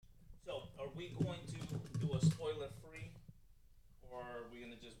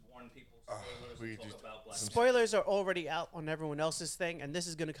We Talk just- about Black Spoilers are already out on everyone else's thing, and this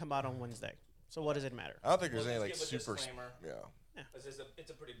is going to come out on Wednesday. So what does it matter? I don't think there's We'll any just like give a super. disclaimer. Yeah, It's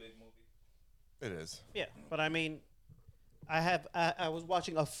a pretty big movie. it is. Yeah, but I mean, I was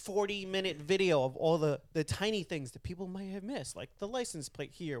watching a 40-minute video of all the tiny things that people might have missed, like the license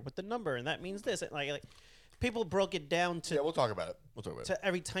plate here with the number, and that means this. And like people broke it down Yeah, we'll talk about it. We'll talk about it. to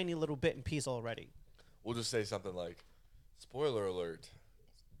every tiny little bit and piece already. We'll just say something like, "Spoiler alert!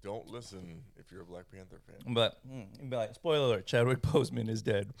 Don't listen if you're a Black Panther fan." But be like, spoiler alert: Chadwick Boseman is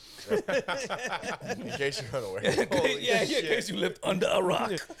dead. In case you're unaware. yeah, in case you lived under a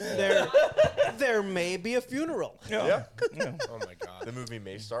rock. There may be a funeral. Yeah. Oh my god. The movie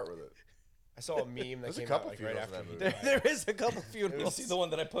may start with it. I saw a meme that There's a came couple out like right funerals in after that he movie. died. There is a couple You funerals. see the one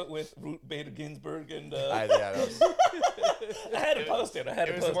that I put with Ruth Bader Ginsburg and Yeah, that was, I had to post it.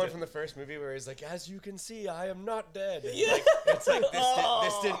 It was the one from the first movie where he's like, "As you can see, I am not dead." Yeah. Like, it's like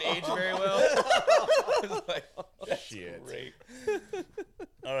this didn't age very well. It's like, shit. Great.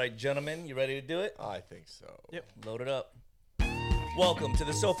 All right, gentlemen, you ready to do it? I think so. Yep. Load it up. Welcome to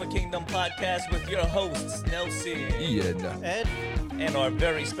the Sofa Kingdom podcast with your hosts, Nelson Ian, Ed, and our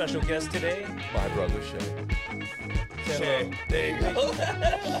very special guest today, my brother Shay. Shay. There you go.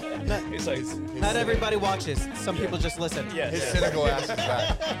 It's like, not everybody watches. Some people just listen. yes. His cynical ass is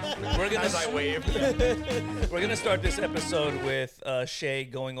back. We're gonna as I wave. we're gonna start this episode with Shay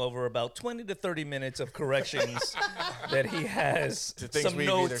going over about 20 to 30 minutes of corrections that he has. To things some we've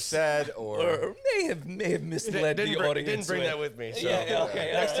notes either said or may have misled the audience. Didn't bring with. that with me. So. Yeah,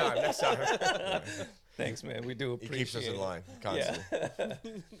 okay. Next all right. time. Thanks, man. We do He appreciate keeps us in it. line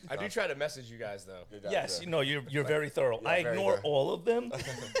constantly. I do try to message you guys though. Yes, you know, you're very thorough. I very ignore thorough. all of them.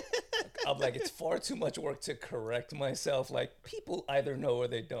 I'm like, it's far too much work to correct myself. Like, people either know or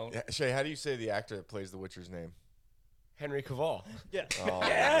they don't. Yeah, Shay, how do you say the actor that plays the Witcher's name? Henry Cavill. Yeah. Oh,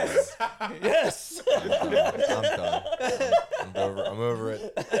 Yes! Yes! I'm done. I'm over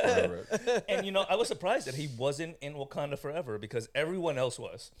it. I'm over it. And, you know, I was surprised that he wasn't in Wakanda Forever because everyone else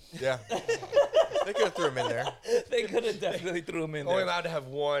was. Yeah. They could have threw him in there. They could have definitely threw him in Only there. allowed to have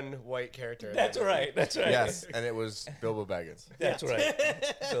one white character. That's right. That's right. Yes, and it was Bilbo Baggins. That's right.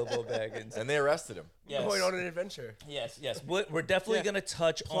 Bilbo Baggins. And they arrested him. Yes. Going on an adventure. Yes, yes. We're definitely Yeah. going to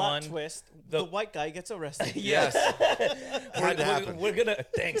touch Plot on... twist. the- The white guy gets arrested. Yes. Had to happen. We're gonna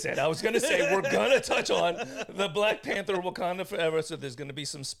thanks, Ed. I was gonna say we're gonna touch on the Black Panther Wakanda Forever, so there's gonna be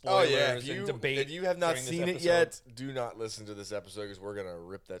some Oh spoilers yeah, and debate. if you have not during this seen it episode. yet, do not listen to this episode because we're gonna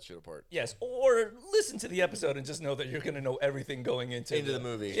rip that shit apart. Yes, or listen to the episode and just know that you're gonna know everything going into The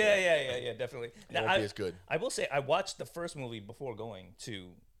movie. Yeah, definitely. It won't be as good. I will say I watched the first movie before going to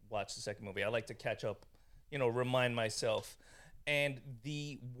watch the second movie. I like to catch up, remind myself. And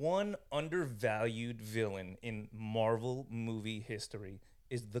the one undervalued villain in Marvel movie history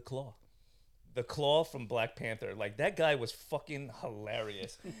is the Claw. The Claw from Black Panther. Like, that guy was fucking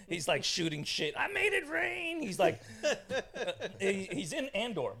hilarious. He's like shooting shit. I made it rain. He's like, he's in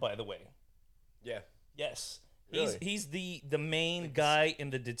Andor, by the way. Yeah. Yes. Really? He's the main guy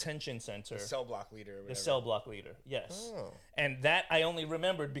in the detention center. Cell block leader. Or whatever. The cell block leader, yes. Oh. And that I only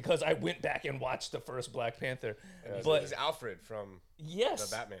remembered because I went back and watched the first Black Panther. He's But Alfred from yes,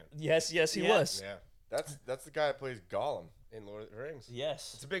 the Batman. Yes, he Yeah. was. Yeah. That's the guy that plays Gollum. In Lord of the Rings.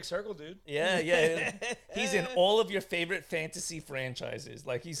 Yes. It's a big circle, dude. Yeah. He's in all of your favorite fantasy franchises.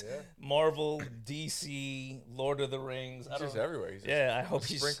 Like, he's Yeah. Marvel, DC, Lord of the Rings. He's just everywhere. He's just Yeah, I hope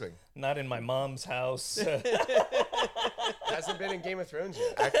he's sprinkling. not in my mom's house. Hasn't been in Game of Thrones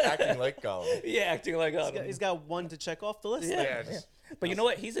yet. acting like Gollum. Yeah, acting like He's got one to check off the list. Yeah. Yeah. Just, But you know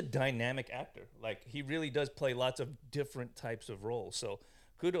what? He's a dynamic actor. Like, he really does play lots of different types of roles. So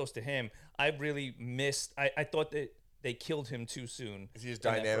kudos to him. I really missed. I thought that they killed him too soon. Is he as in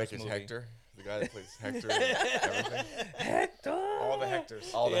that dynamic first as movie. Hector? The guy that plays Hector and everything? Hector. all the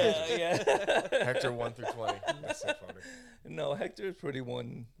Hectors. All the Hectors. Yeah. Hector 1 through 20. That's so funny. No, Hector's pretty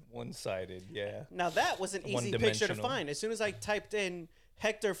one-sided. Yeah. Now that was an easy picture to One-dimensional. find. As soon as I typed in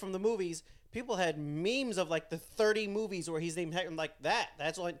Hector from the movies, people had memes of like the 30 movies where he's named Hector. I'm like,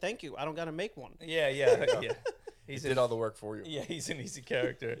 that's all. Thank you. I don't gotta make one. Yeah. He He's did all the work for you. Yeah, he's an easy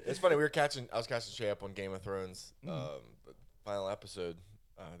character. It's funny. I was catching Shay up on Game of Thrones, the final episode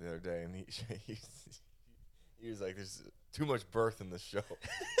the other day, and he was like, "There's too much birth in this show."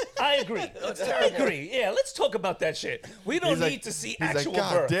 I agree. I agree. Yeah, let's talk about that shit. We don't He's need like- to see He's actual like,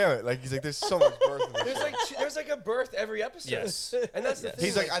 "God birth. damn it!" Like he's like, "There's so much birth in this show." There's like a birth every episode. Yes. And that's the thing.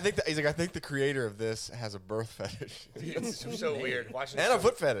 He's like, I think the creator of this has a birth fetish it's so weird watching. and a this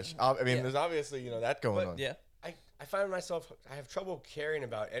foot fetish. I mean, Yeah. there's obviously that going But- on. Yeah. I find myself, I have trouble caring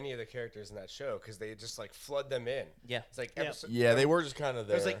about any of the characters in that show because they just like flood them in. Yeah. It's like Yeah. Yeah, they were just kind of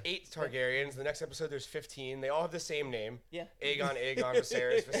there. There's like 8 Targaryens. The next episode, there's 15. They all have the same name. Yeah. Aegon,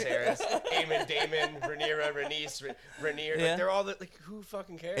 Viserys, Aemon, Daemon, Rhaenyra, Rhaenys, Rhaenyra. Yeah. Like, they're all like, who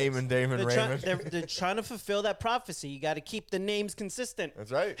fucking cares? Aemon, Damon, Raymond. They're trying to fulfill that prophecy. You got to keep the names consistent.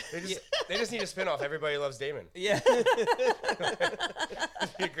 That's right. They just need a spinoff. Everybody loves Daemon. Yeah. It'd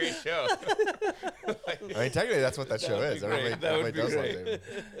be a great show. I mean, technically, that's what that show would is. be great. Everybody, That would everybody be does love great.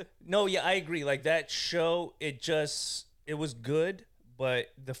 David. No, yeah, I agree. Like that show, it was good, but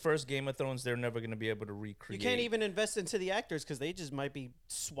the first Game of Thrones, they're never going to be able to You recreate. can't even invest into the actors because they just might be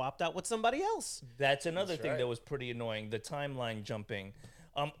swapped out with somebody else. That's another That's thing right. that was pretty annoying. The timeline jumping.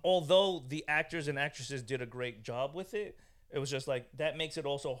 Although the actors and actresses did a great job with it, it was just like that makes it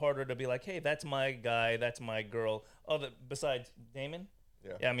also harder to be like, hey, that's my guy, that's my girl. Besides Damon.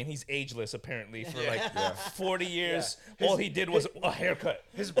 Yeah. I mean, he's ageless apparently for Yeah. like 40 years. All he did was a haircut.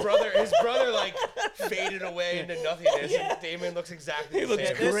 His brother like faded away into nothingness, and Daemon looks exactly He the looks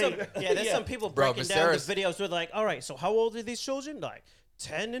same. great. There's Yeah. some people Bro, breaking down the Viserys- videos where they're like, all right, so how old are these children? Like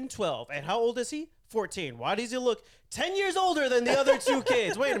 10 and 12. And how old is he? 14. Why does he look 10 years older than the other 2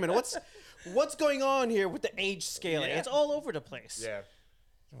 kids? Wait a minute. What's going on here with the age scaling? Yeah. It's all over the place. Yeah.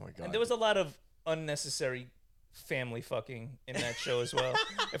 Oh my god. And there was a lot of unnecessary family fucking in that show as well.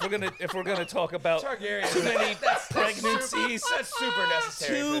 if we're gonna talk about Targaryen. too many pregnancies, That's super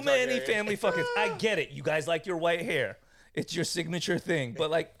necessary. for too the many Targaryen. family fuckings. I get it. You guys like your white hair. It's your signature thing. But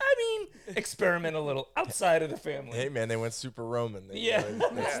like, I mean, experiment a little outside of the family. Hey man, they went super Roman. Yeah.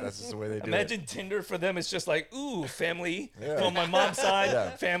 That's just the way they do Imagine Tinder for them. It's just like, ooh, family Yeah. from my mom's side,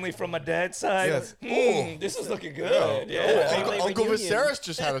 Yeah. family from my dad's side. Yes. This is looking good. it. Yeah. Family Uncle reunion. Viserys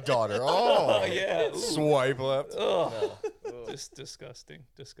just had a daughter. Oh, Yeah. Ooh. Swipe left. Oh, just disgusting.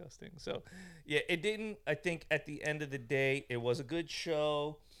 So, yeah, it didn't. I think at the end of the day, it was a good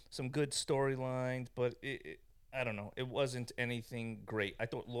show, some good storylines, but I don't know. It wasn't anything great. I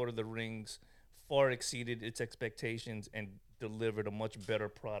thought Lord of the Rings far exceeded its expectations and delivered a much better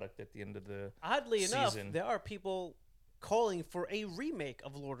product at the end of the Oddly enough, season. there are people calling for a remake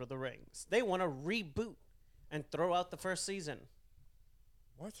of Lord of the Rings. They want to reboot and throw out the first season.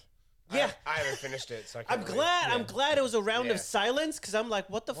 What? Yeah. I haven't finished it, so I can't I'm really- glad. I'm glad it was a round of Yeah. silence because I'm like,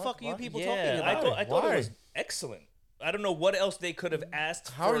 what the fuck are you What? people yeah, talking about? I thought it Why? was excellent. I don't know what else they could have asked.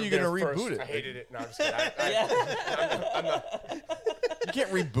 How for are you their gonna first- reboot it? I hated it. No, I'm just kidding. You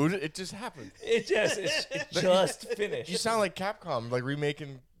can't reboot it. It just happened. It just finished. You sound like Capcom, like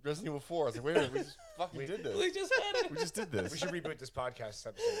remaking Resident Evil 4. I was like, wait a minute, we just fucking did this. We just had it. We just did we this. should reboot this podcast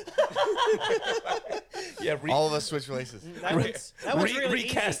episode. Yeah, All of us switch places. That was really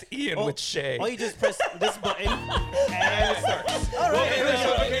recast easy. Ian Oh, with Shay. All you just press this button and it starts. All right.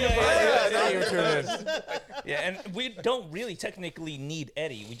 Yeah, now you tune in. Yeah, and we don't really technically need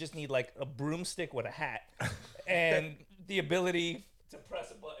Eddie. We just need like a broomstick with a hat and the ability to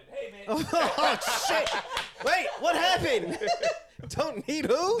press a button. Hey, man. Oh shit! Wait, what happened? Don't need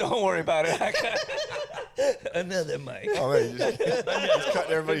who? Don't worry about it. I got another mic. Oh man, you just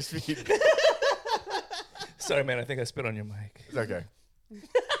cutting everybody's feet. Sorry, man. I think I spit on your mic. It's okay.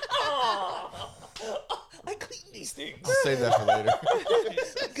 I clean these things. I'll save that for later.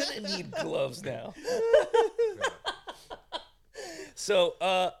 I'm gonna need gloves now. So,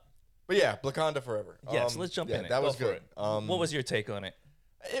 But yeah, Blaconda forever. yes, let's jump in. That Go was for good. it. What was your take on it?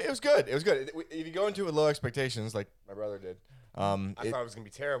 It was good. It was good. If you go into it with low expectations, like my brother did, I thought it was gonna be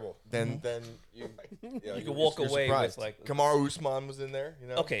terrible. then you can walk away with, like- Kamara Usman was in there. You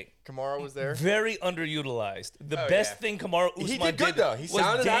know, Okay. Kamara was there. Very underutilized. The Oh, best yeah. thing Kamara Usman He did good though. He was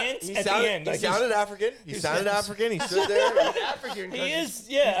sounded dance he at sounded, the end. He Like, sounded African. He sounded African. He stood there. African. he is,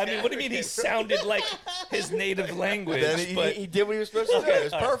 yeah. I mean, what do you mean? He sounded like his native language, Then he, but he did what he was supposed to do. It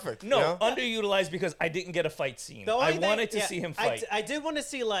was all right. perfect. No, you know? underutilized because I didn't get a fight scene. The I only thing- wanted to yeah, see him I fight. I did want to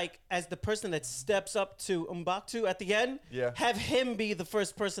see, like, as the person that steps up to M'Baku at the end, Yeah. have him be the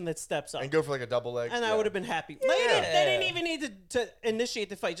first person that steps up. and go for like a double leg. And I yeah. would have been happy. They, didn't even need to initiate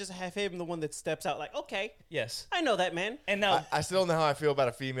the fight. Just have him the one that steps out. Like, okay, Yes. I know that man. And now, I still don't know how I feel about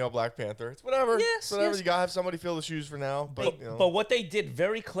a female Black Panther. It's whatever. Yes, It's whatever. yes. You gotta have somebody fill the shoes for now. But, you know. but what they did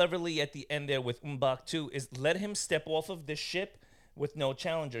very cleverly at the end there with M'Baku is let him step off of the ship with no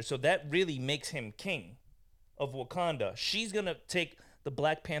challenger. So that really makes him king of Wakanda. She's going to take the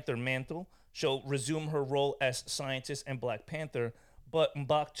Black Panther mantle. She'll resume her role as scientist and Black Panther. But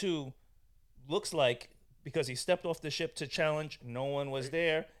M'Baku looks like, because he stepped off the ship to challenge, no one was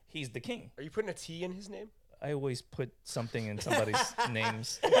there, he's the king. Are you putting a T in his name? I always put something in somebody's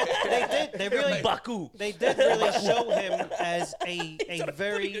names. They did. They really. Baku. They did really show him as a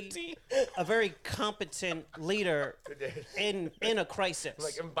Putting a very competent leader in a crisis.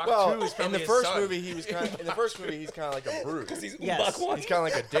 Like M'Baku Well, is in probably the his first son. movie, he's kind of like a brute. He's Yes. M'Baku. He's kind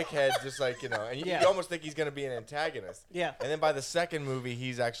of like a dickhead, just like, and Yeah. you almost think he's gonna be an antagonist. Yeah. And then by the second movie,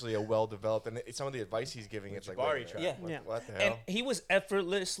 he's actually a well-developed, and some of the advice he's giving, it's like, Jabari wait a tribe. minute, Yeah. what the And hell? he was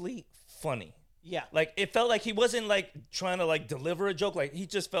effortlessly funny. Yeah. Like it felt like he wasn't like trying to like deliver a joke. Like he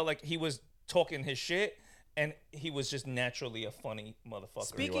just felt like he was talking his shit, and he was just naturally a funny motherfucker.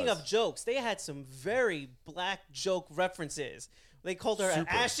 Speaking was. of jokes, they had some very black joke references. They called her an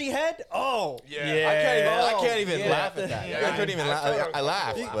Super. ashy head. Oh. Yeah. I can't even yeah. laugh at that. Yeah. I couldn't even laugh. I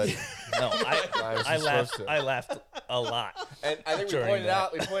laughed, but No, was I supposed laughed. to. I laughed a lot. and I think we During pointed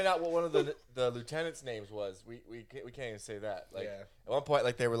that. out what one of the lieutenants' names was. We can't even say that. Like Yeah. at one point,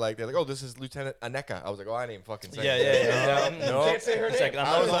 like they're like, oh, this is Lieutenant Aneka. I was like, oh, I didn't even fucking say. Yeah, it. yeah, yeah. No, Can't say her It's name. like I'm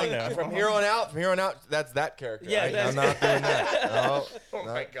I not was going like, there. from here on out, that's that character. Yeah, I'm not doing that. No, Oh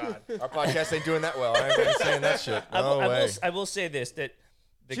no. my god. Our podcast ain't doing that well. I ain't gonna be saying that shit. No way. I will say this that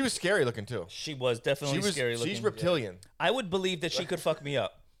She was scary looking too. she was definitely scary looking. She's reptilian. I would believe that she could fuck me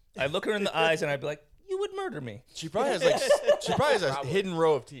up. I look her in the eyes and I'd be like, "You would murder me." She probably has a hidden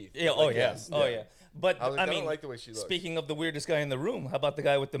row of teeth. Yeah. Oh yeah. Oh yeah. But I was like, I I don't mean, like the way she looks. speaking of the weirdest guy in the room, how about the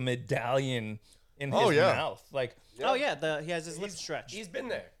guy with the medallion in his Oh, yeah. mouth? Like, Oh yeah. He has his lips stretched. He's been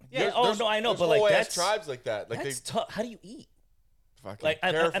there. yeah. Oh no, I know, There's but like whole ass that's tribes like that. Like that's they tough. How do you eat? fucking Like,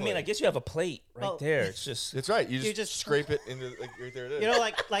 I mean, carefully. I guess you have a plate right Well, there. It's just That's right. You You just just- scrape it into like right there. It is. You know,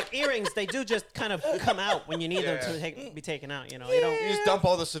 like earrings, they do just kind of come out when you need them Yeah. to be taken out. You know, you don't. You just dump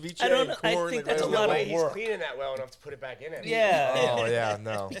all the ceviche I don't and know. I corn. think like, that's right a over lot the of Way he's work. cleaning that well enough to put it back in it. yeah. Oh yeah,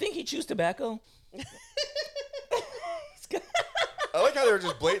 no. You think he chews tobacco? I like how they were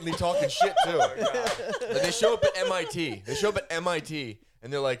just blatantly talking shit too. Like, they show up at MIT.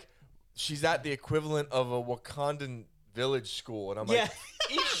 And they're like, she's at the equivalent of a Wakandan village school, and I'm like,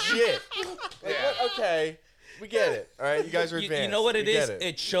 Yeah. eat shit. Like, Yeah. what? Okay, we get it. All right, you guys are advanced. You know what it We is? get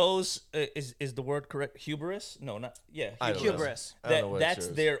It shows is the word correct? Hubris? No, not yeah. I don't know. Hubris. I don't know what it That's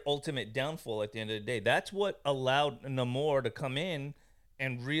shows. their ultimate downfall at the end of the day. That's what allowed Namor to come in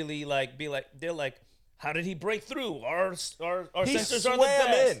and really like be like they're like, how did he break through? Our He sensors are the swam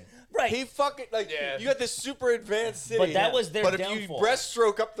best. in. Right. He fucking like Yeah. you got this super advanced city. But that was their But if downfall. you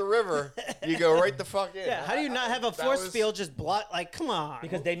breaststroke up the river, you go right the fuck in. Yeah. How do you not have a force was- field just block? Like, come on.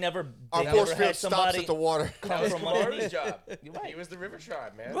 because they never Our they force never field had stops somebody at the water. That come was from Kamaro's underneath. job. Right. He was the river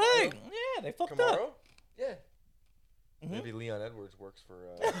tribe, man. Right. Yeah, they fucked up. Kamaro? Yeah. Maybe Leon Edwards works for.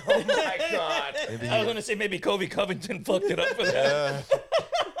 Oh my god. Maybe I was gonna say maybe Kobe Covington fucked it up for that.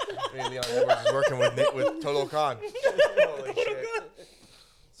 maybe Leon Edwards is working with Total Khan. Holy shit.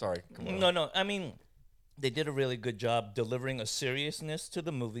 Sorry, come on. No. I mean, they did a really good job delivering a seriousness to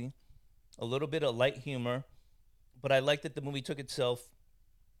the movie, a little bit of light humor, but I like that the movie took itself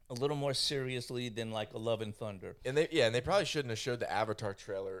a little more seriously than like a Love and Thunder. And they probably shouldn't have showed the Avatar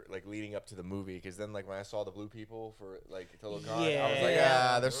trailer like leading up to the movie, because then like when I saw the blue people for like Total Khan, I was like,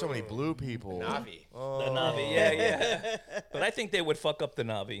 Yeah. there's so many blue people. Navi. Oh. The Navi, yeah. But I think they would fuck up the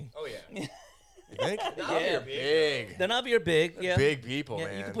Navi. Oh yeah. You think? Navi Yeah. are big. The Navi are big, yeah. Big people, Yeah,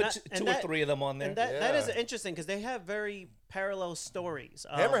 man. you can put That- two and or that- three of them on there. And that is Yeah. interesting because they have very parallel stories.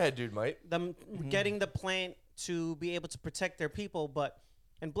 Hammerhead dude might. Them getting the plant to be able to protect their people, but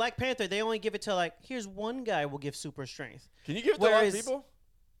in Black Panther, they only give it to like, here's one guy will give super strength. Can you give it to a lot of Whereas- people?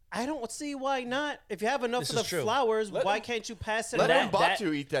 I don't see why not. If you have enough This of the is true. flowers, Let why him- can't you pass it Let around?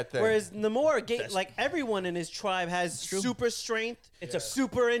 Mbatu eat that thing. Whereas Namor, That's- like everyone in his tribe, has super strength, It's a-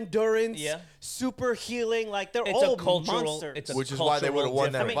 super endurance, Yeah. super healing. Like they're It's all a cultural. monsters. It's a Which is why they would have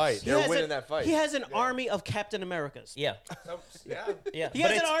won that cultural fight. difference. They were has winning an- that fight. He has an army of Captain Americas. Yeah, Yeah. yeah. He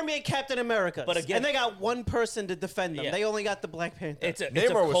But has an it's- army of Captain Americas. but again- and they got one person to defend them. Yeah. They only got the Black Panther. It's a Namor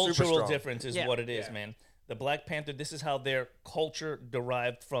was super cultural strong. difference, is Yeah. what it is, Yeah. man. The Black Panther. This is how their culture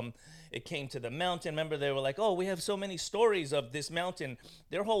derived from. It came to the mountain. Remember, they were like, "Oh, we have so many stories of this mountain."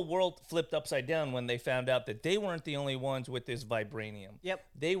 Their whole world flipped upside down when they found out that they weren't the only ones with this vibranium. Yep.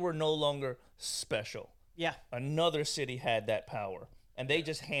 They were no longer special. yeah. Another city had that power, and they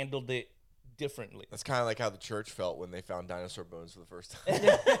just handled it differently. That's kind of like how the church felt when they found dinosaur bones for the first time.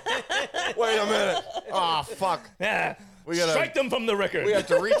 Wait a minute. Oh, fuck. Yeah, We gotta- strike them from the record. We have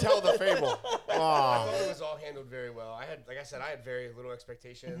to retell the fable. I Oh. thought it was all handled very well. I had, like I said, I had very little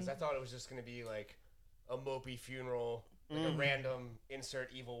expectations. I thought it was just going to be like a mopey funeral, like a random insert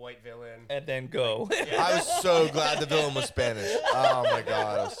evil white villain. and then go. I was so glad the villain was Spanish. Oh, my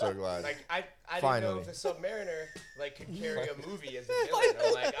God. I was so glad. Like I didn't know Finally. if the Submariner like could carry a movie as a villain.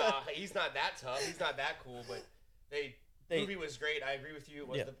 I'm like, he's not that tough. He's not that cool. But the movie was great. I agree with you.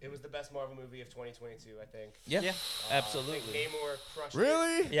 It was the best Marvel movie of 2022. I think. Yeah, I absolutely. think Namor crushed it.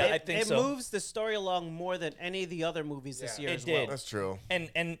 Really? Yeah, I think it so. moves the story along more than any of the other movies this Yeah. year It as well. did. That's true.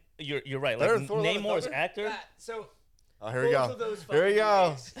 And you're right. Better Like than Thor: Love and Namor's Thunder? actor. So Oh, here we both go. of those Here we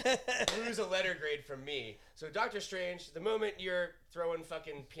go. fucking movies lose a letter grade from me. So Doctor Strange, the moment you're throwing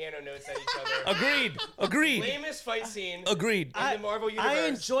fucking piano notes at each other, Agreed. lamest fight scene Agreed. in the Marvel universe. I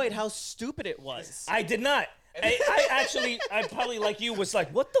enjoyed how stupid it was. I did not. I probably like you was like,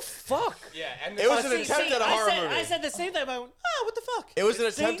 what the fuck? Yeah, and It was the- an attempt at a horror movie. I said the same thing. I went, oh, what the fuck? It was an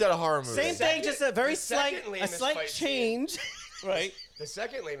attempt at a horror movie. Same thing, just a very the second slight lamest slight fight scene. change. Right. The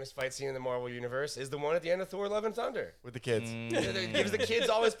second lamest fight scene in the Marvel universe is the one at the end of Thor: Love and Thunder. with the kids. It gives the kids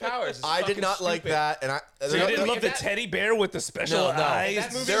all his powers. It's I did fucking not like stupid. that, and I. So you didn't love the that- teddy bear with the special No, no. eyes?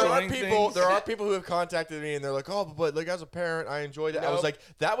 That movie- There are showing people. things? There are people who have contacted me, and they're like, "Oh, but like as a parent, I enjoyed it." I was Nope. like,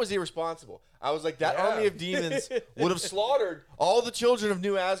 "That was irresponsible." I was like, "That Yeah. army of demons would have slaughtered all the children of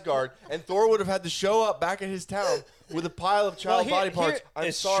New Asgard, and Thor would have had to show up back at his town with a pile of child here- body parts." here- I'm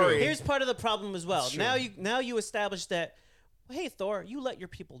It's sorry. true. Here's part of the problem as well. It's Now you establish that, hey Thor, you let your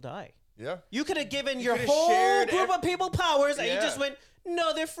people die. Yeah. You could have given your could've whole shared group of people powers, and you Yeah. just went,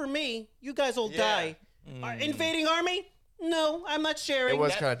 no, they're for me. You guys will Yeah. die. Invading army? No, I'm not sharing. It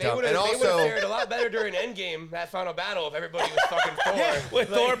was That- kind of they dumb. would've- And they would've also, fared a lot better during Endgame, that final battle, if everybody was fucking Thor. With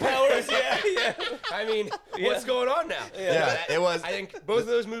Thor powers? Yeah. I mean, what's going on now? Yeah, it was- I think both of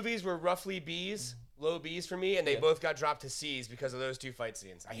those movies were roughly B's, low B's for me, and they both got dropped to C's because of those two fight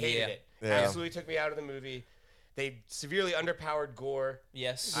scenes. I hated it. Yeah. Absolutely took me out of the movie. They severely underpowered Gore.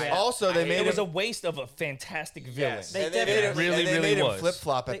 Yes. also they I- made It was a him. waste of a fantastic villain. Yes. They And they definitely- made him, Really, and they really made him was. flip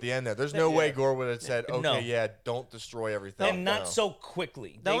flop at the end there. There's no way Gore would have said, "Okay, No. yeah, don't destroy everything." And not No. so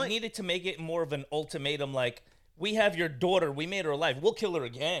quickly. The They only- needed to make it more of an ultimatum like, we have your daughter, we made her alive, we'll kill her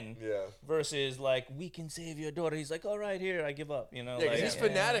again. Yeah. Versus like, we can save your daughter. He's like, all right, here, I give up. You know, Yeah, because like, he's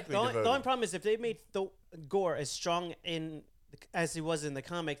fanatically The only devoted. problem is if they made Gore as strong as he was in the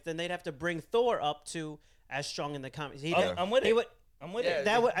comics, then they'd have to bring Thor up to as strong in the comics. I'm with he it. would- I'm with Yeah, it.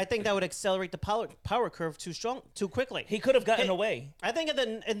 That would, I think that would accelerate the power curve too quickly. He could have gotten Hey, away. I think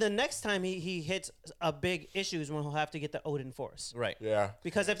in the next time he hits a big issue is when he'll have to get the Odin Force. Right. Yeah.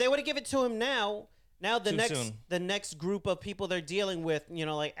 Because if they would have given it to him now Too soon. the next group of people they're dealing with,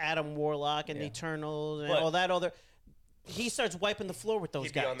 like Adam Warlock and the Yeah. Eternals and But- all that other, he starts wiping the floor with those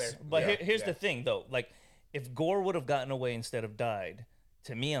He'd be guys. on there. But Yeah. here's Yeah. the thing, though. Like, if Gore would have gotten away instead of died,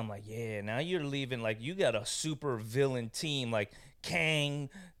 to me, I'm like, yeah, now you're leaving. Like, you got a super villain team, like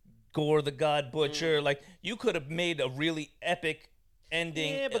Kang, Gore the God Butcher. Like, you could have made a really epic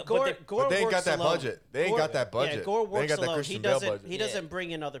ending. Yeah, but they- Gore But they ain't works got that alone. budget. They ain't Gore- got that budget. Yeah, Gore They ain't works got that alone. Christian He Bale doesn't. budget. He doesn't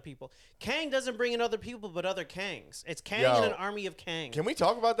bring in other people. Kang doesn't bring in other people, but other Kangs. It's Kang Yo. and an army of Kang. Can we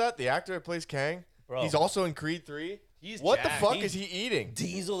talk about that? The actor that plays Kang, Bro. he's also in Creed 3. He's What the jacked. fuck He's is he eating?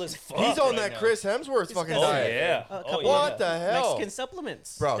 Diesel as fuck. He's on right that now. Chris Hemsworth fucking Oh, diet. yeah. A Oh, couple yeah. What the hell? Mexican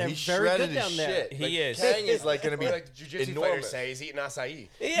supplements. Bro, They're he's very shredded good as down there. shit. He Like, is. Kang is like going to be Or like the jiu-jitsu fighters enormous. say, he's eating acai.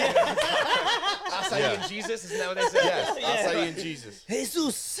 Yeah. Acai Yeah. and Jesus, isn't that what they say? Yes, acai and Jesus.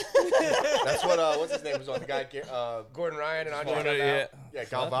 Jesus. That's what what's his name was on the guy. Gordon Ryan and Andre Gordon, Galvao. Yeah,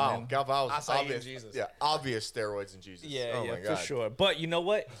 Fuck, Galvao. man. Galvao's Acai and obvious. Jesus. Yeah, obvious steroids and Jesus. Yeah, oh yeah, my God. for sure. But you know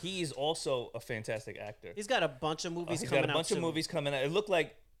what? He's also a fantastic actor. He's got a bunch of movies He's coming got a out bunch of soon. movies coming out. It looked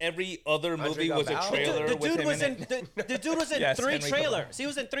like every other movie was a Galvao? trailer The with dude him was in in it. the dude was in Yes, 3 Henry Cavill. trailers. He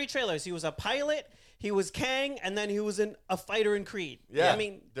was in 3 trailers. He was a pilot. He was Kang, and then he was in a fighter in Creed. Yeah, I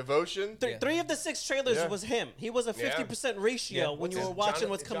mean, Devotion. Yeah. 3 of the 6 trailers Yeah. was him. He was a 50% ratio Yeah. when What's you his- were watching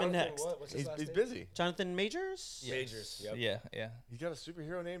what's coming Jonathan next. What? What's his He's, last he's name? busy. Jonathan Majors. Majors. Yep. Yeah, yeah. He got a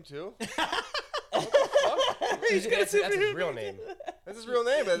superhero name too. That's his real name. That's his real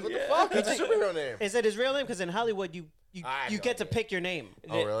name. What the fuck? It's a superhero name. Is it his real name? Because in Hollywood, you I have you no get to idea. pick your name.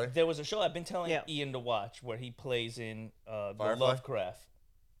 Oh, really? There was a show I've been telling Yeah. Ian to watch where he plays in the Firefly? Lovecraft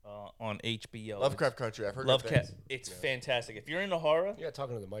on HBO. Lovecraft Country. I've heard good Lovecraft. things. It's fantastic. If you're into horror, Yeah,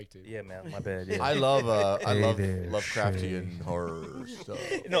 talking to the mic, dude. yeah, man, my bad. Yeah. I love Lovecraftian horror stuff.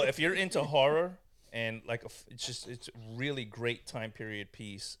 No, if you're into horror and like it's really great time period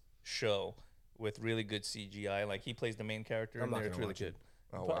piece show with really good CGI. Like he plays the main character in I'm not there. It's gonna really watch good.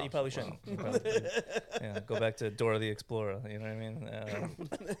 Oh, You wow. probably shouldn't. You probably shouldn't. Yeah, go back to Dora the Explorer. You know what I mean?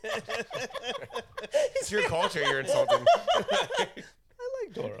 It's your culture you're insulting. I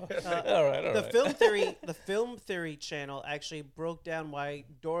like Dora. All right. The Film Theory channel actually broke down why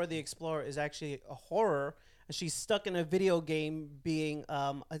Dora the Explorer is actually a horror and she's stuck in a video game being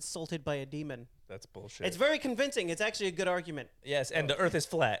assaulted by a demon. That's bullshit. It's very convincing. It's actually a good argument. Yes, and the Earth is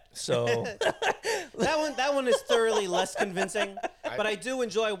flat, so That one is thoroughly less convincing, but I do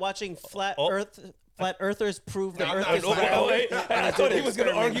enjoy watching flat earthers prove the Earth is flat. wait. And I thought he was going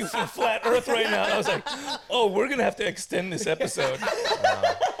to argue for flat Earth right now. I was like, oh, we're going to have to extend this episode.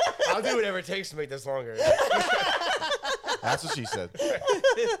 I'll do whatever it takes to make this longer. That's what she said.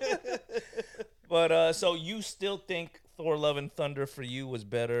 But so you still think Thor: Love and Thunder for you was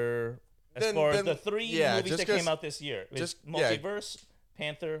better as far as the three movies that came out this year? Multiverse,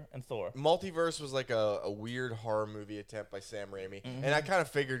 Panther, and Thor. Multiverse was like a weird horror movie attempt by Sam Raimi, and I kind of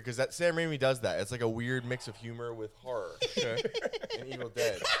figured because that Sam Raimi does that. It's like a weird mix of humor with horror. Sure. And Evil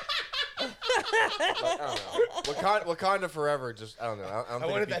Dead. I don't know. Wakanda Forever. Just I don't know. I don't I think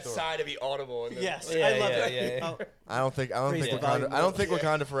wanted it'd that beat Thor. sigh to be audible. And Yes, Yeah, I love yeah, it. yeah. Oh, I don't think Raise the volume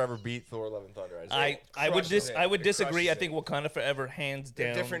Wakanda Forever beat Thor: Love and Thunder. I would crushes it. I would It disagree. I crushes think Wakanda Forever hands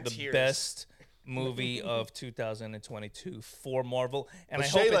down different the tiers. best movie of 2022 for Marvel, and But I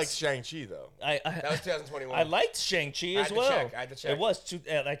Shay hope likes it's, Shang-Chi though. That was 2021. I liked Shang-Chi as well. I had to check. It was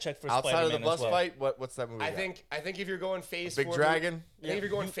I checked for Outside of the Spider-Man bus as well. fight, what's that movie? I got? think if you're going phase Big 4 Dragon. I think if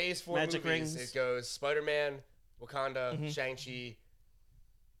you're going phase 4 Magic movies, rings. it goes Spider-Man, Wakanda, Shang-Chi.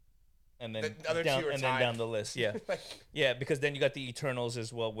 and then The other down two are and then tied. down the list. Yeah, yeah, because then you got the Eternals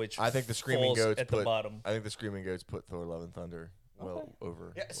as well, which I think the Screaming falls Goats at put the bottom. I think the Screaming Goats put Thor: Love and Thunder well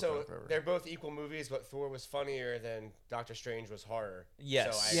over. Yeah, Wakanda so Forever. they're both equal movies, but Thor was funnier than Doctor Strange was horror.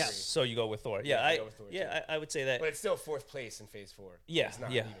 Yes, So I agree. So you go with Thor. Yeah, I go with Thor, too. I would say that. But it's still 4th place in phase 4. Yeah, It's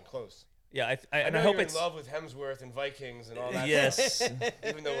not yeah. even close. Yeah, I and know I hope you're it's in love with Hemsworth and Vikings and all that. yes. stuff,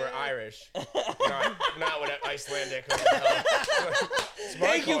 even though we're Irish. not what Icelandic. Or it's my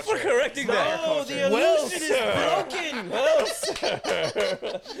Thank you for culture. correcting that. Oh, the Well, illusion sir. is broken. Well,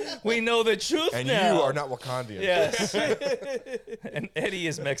 sir, we know the truth and now. you are not Wakandian. Yes. And Eddie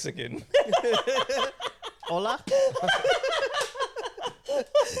is Mexican. Hola.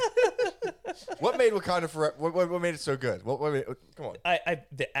 What made Wakanda Forever? What made it so good? What made it, come on.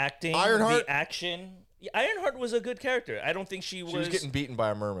 The acting, Ironheart? the action. Yeah, Ironheart was a good character. I don't think she She was getting beaten by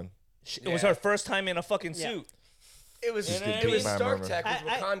a merman. It was her first time in a fucking Yeah. suit. It was Just get it was beaten by a Stark merman. Tech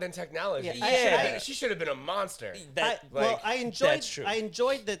with Wakandan technology. Yeah, She should have been a monster. I enjoyed. That's true. I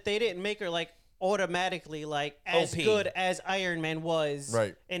enjoyed that they didn't make her like automatically like as OP. good as Iron Man was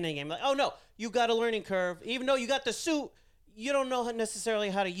Right. in the game. Like, oh no, you got a learning curve. Even though you got the suit, you don't know necessarily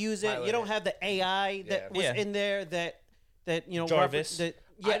how to use it. Pilot You don't it. have the AI that was Yeah. in there that you know Jarvis.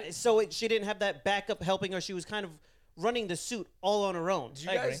 she didn't have that backup helping her. She was kind of running the suit all on her own. Do you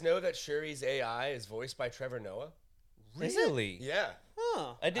I guys agree. know that Shuri's AI is voiced by Trevor Noah? Really? Yeah.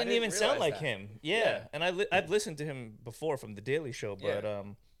 Huh. I didn't didn't even sound realize like that. him. Yeah, Yeah. and I've listened to him before from the Daily Show, but Yeah.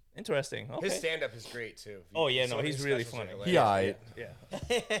 Interesting. Okay. His stand-up is great too. Oh yeah, Some no, of he's his really specials are funny. He hilarious.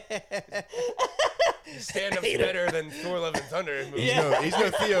 Yeah. Stand-up's better than Thor: Love and Thunder. Movie. He's no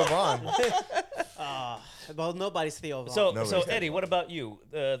Theo Vaughn. Well, nobody's Theo Vaughn. So Nobody's Eddie, what about you?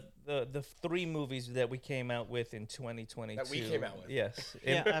 The 3 movies that we came out with in 2022. That we came out with. Yes.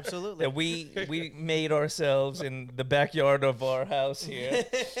 yeah, absolutely. That we made ourselves in the backyard of our house here.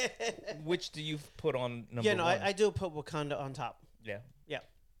 Which do you put on number Yeah, no, one? I do put Wakanda on top. yeah. Yeah.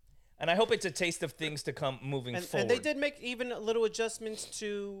 And I hope it's a taste of things to come moving forward. And they did make even little adjustments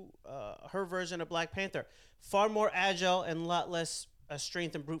to her version of Black Panther. Far more agile and a lot less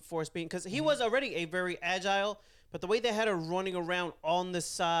strength and brute force being. Because he was already a very agile, but the way they had her running around on the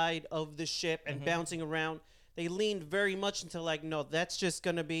side of the ship and bouncing around, they leaned very much into like, no, that's just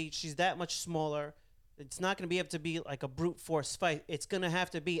going to be, she's that much smaller. It's not going to be able to be like a brute force fight. It's going to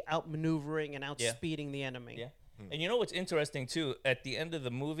have to be outmaneuvering and outspeeding the enemy. Yeah. And you know what's interesting too? At the end of the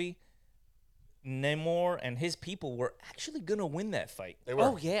movie, Namor and his people were actually gonna win that fight. They were.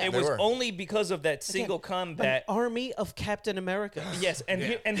 Oh, yeah. It They was were. only because of that single An combat. army of Captain America. Yes, and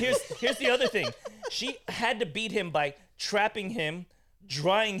here's the other thing. She had to beat him by trapping him,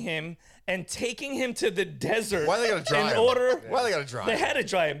 drying him, and taking him to the desert. Why they gotta dry in him? order? Why they gotta dry They him? had to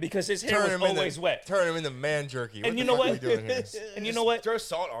dry him because his hair Turn was him into- always wet. Turn him into man jerky. And the you know fuck what? Are we doing here? And you know what? Throw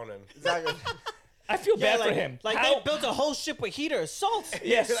salt on him. Exactly. I feel bad like, for him. Like How- they built a whole ship with heaters. Salt.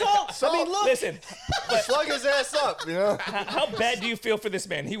 Yeah. Salt. I mean, look. Listen, Slug his ass up, you know. how bad do you feel for this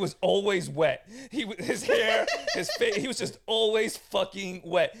man? He was always wet. His hair, his face, he was just always fucking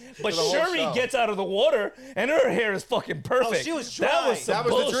wet. But the whole Shuri show. gets out of the water and her hair is fucking perfect. she was That dry. was some That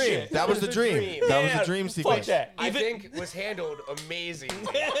was the dream. bullshit. That was the dream. dream. That was Yeah, the dream fuck sequence. that. I Even- think was handled amazingly.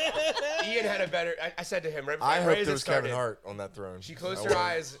 Ian had a better. I said to him, right, I right hope as there it was started, Kevin Hart on that throne. She closed I her would.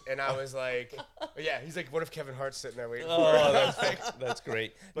 eyes, and I was like, Yeah, he's like, what if Kevin Hart's sitting there waiting for Oh, her? that's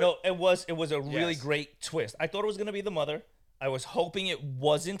great. No, it was a really Yes. great twist. I thought it was gonna be the mother. I was hoping it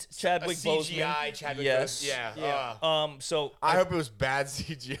wasn't Chadwick a Boseman. CGI Chadwick Yes. Boseman. Yeah. So I hope it was bad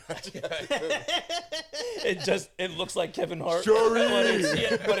CGI. it looks like Kevin Hart, Sorry.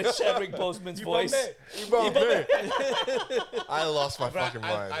 but it's Chadwick Boseman's voice. I lost my But fucking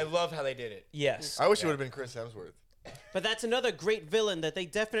mind. I love how they did it. Yes. I wish it would have been Chris Hemsworth. But that's another great villain that they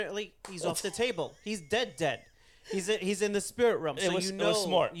definitely he's off the table. He's dead. He's in the spirit realm. So It was you know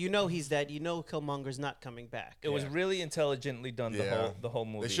smart. You know he's dead. You know Killmonger's not coming back. It was really intelligently done. The whole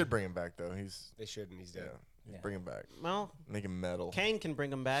movie. They should bring him back though. He's They shouldn't. He's dead. bring him back. Well, Make him metal. Kang can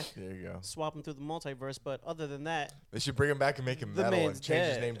bring him back. There you go. Swap him through the multiverse, but other than that, They should bring him back and make him The metal man's and change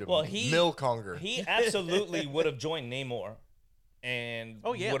his dead. name to Well, he- Milkonger. He absolutely would have joined Namor, and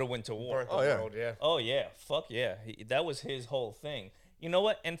Oh, yeah. would have went to war. Burnt the Oh, yeah. world, yeah. Oh yeah, fuck yeah, that was his whole thing. You know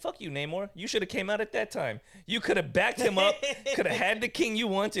what? And fuck you, Namor. You should have came out at that time. You could have backed him up. Could have had the king you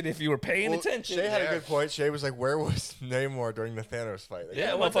wanted if you were paying Well, attention. Shay had a Yeah. good point. Shay was like, "Where was Namor during the Thanos fight?" Like,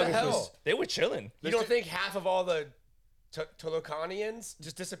 yeah, what the motherfuckers hell? they were chilling. You don't think half of all the Tolokanians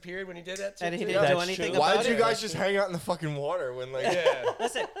just disappeared when he did that? and he too? didn't do That's anything true. Why about did you it. guys just hang out in the fucking water when like? Yeah.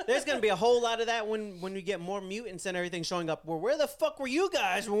 Listen, there's gonna be a whole lot of that when we get more mutants and everything showing up. Well, where the fuck were you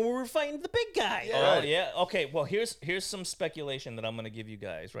guys when we were fighting the big guy? Yeah. Oh Right. yeah. Okay. Well, here's some speculation that I'm gonna give you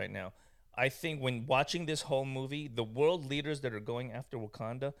guys right now. I think when watching this whole movie, the world leaders that are going after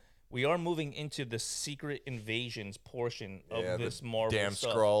Wakanda, we are moving into the secret invasions portion of Yeah, this the Marvel damn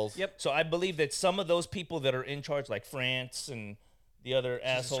stuff. Skrulls. Yep. So I believe that some of those people that are in charge, like France and the other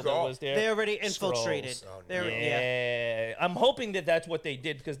asshole that Skrull. was there, They already infiltrated. Skrulls. Oh, no. They're- Yeah. I'm hoping that that's what they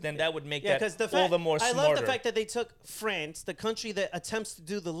did, because then that would make Yeah, that because the all fact the more I smarter. love the fact that they took France, the country that attempts to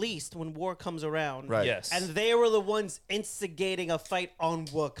do the least when war comes around, Right. Yes. and they were the ones instigating a fight on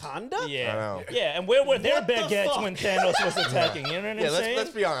Wakanda. Yeah, I know. yeah, and where were their What the baguettes fuck? when Thanos was attacking? You know what Yeah, I'm saying? let's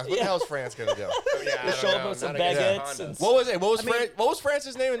be honest. What the hell's France gonna do? Oh, yeah, I They don't show up know. with some Not against baguettes Wakanda. and What was it? What mean- was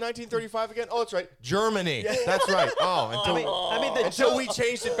France's name in 1935 again? Oh, that's right, Germany. That's right. Oh, I mean, the until joke, we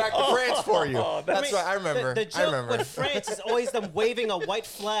changed it back to France for you. That's right. I remember. The I joke remember. with France is always them waving a white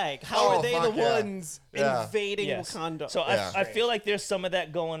flag. How Oh, are they the fuck yeah. ones Yeah. invading yes. Wakanda? So Yeah. I feel like there's some of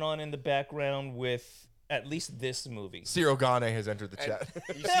that going on in the background with at least this movie. Ciro Gane has entered the And chat.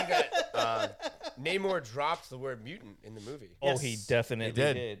 you see that Namor dropped the word mutant in the movie. Oh, he Yes. definitely He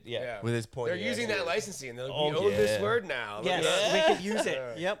did. did. Yeah. With his point. They're using that licensing. They're like, Oh, we own this yeah. word now. Look yes, at us. Yeah. we could use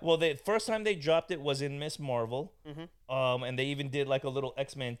it. Yep. Well, the first time they dropped it was in Miss Marvel, Mm-hmm. and they even did like a little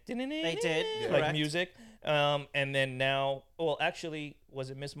X-Men. They did, like correct. music. And then now, well, actually, was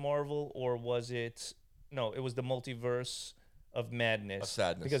it Miss Marvel or was it? No, it was the Multiverse of Madness. Of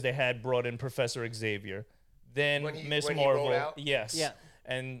Sadness. Because they had brought in Professor Xavier. Then When he- Miss when he rolled Marvel, out? yes. Yeah.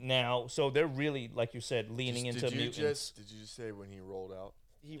 And now, so they're really, like you said, leaning into did you mutants. did you just say when he rolled out?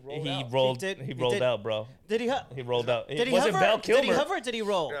 He rolled He out. rolled. He did- He he rolled did. out, bro. Did he? He rolled out. Did he was hover? it Val Kilmer? Did he hover? Or did he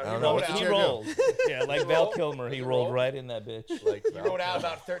roll? No, I he don't know. rolled What's the out. He chair do? rolled. Yeah, like Val rolled? Kilmer. He He rolled rolled? right in that bitch. Like He rolled out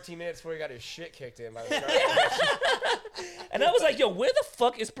about 13 minutes before he got his shit kicked in by the shark. And I was like, yo, where the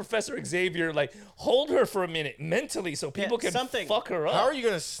fuck is Professor Xavier? Like, hold her for a minute mentally so people can something. fuck her up. How are you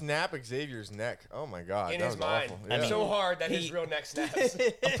gonna snap Xavier's neck? Oh my god, in that his was mind. awful. I Yeah. mean, So hard that his he- real neck snaps.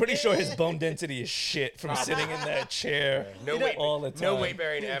 I'm pretty sure his bone density is shit from sitting in that chair No weight, all the time. no weight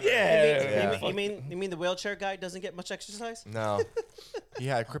bearing ever. Yeah. Yeah. You mean the wheelchair guy doesn't get much exercise? No, he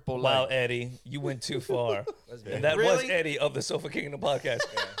had crippled Wow, leg. Eddie, you went too far. be- And that was Really? Eddie of the Sofa Kingdom podcast.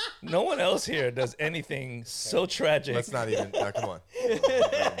 No one else here does anything so tragic. Let's not even. No, come on.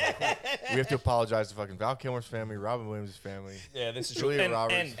 We have to apologize to fucking Val Kilmer's family, Robin Williams' family. Yeah, this is true. Julia And,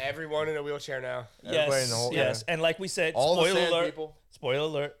 Roberts. and Everyone in a wheelchair now. Everybody yes, in the whole- yes. And like we said, All the spoiler sand alert. people. Spoiler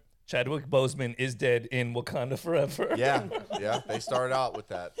alert. Chadwick Boseman is dead in Wakanda Forever. Yeah, yeah. They started out with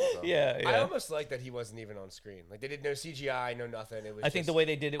that. So. yeah, I yeah. almost like that he wasn't even on screen. Like they did no CGI, no nothing. It was. I think the way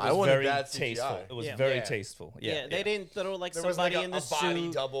they did it I was wanted very bad CGI. tasteful. It was Yeah. very Yeah. tasteful. Yeah, Yeah, they didn't throw like There was somebody like in the a body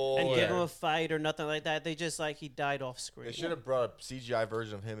suit double and give or- him a fight or nothing like that. They just like he died off screen. They should have brought a CGI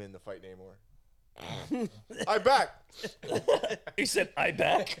version of him in the fight Namor. I'm back. He said, "I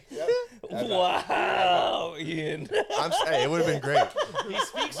back." Wow, Ian. Hey, it would have been great. he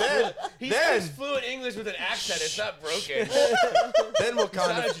speaks. Then- he then- speaks fluent English with an accent. It's not broken. Then not a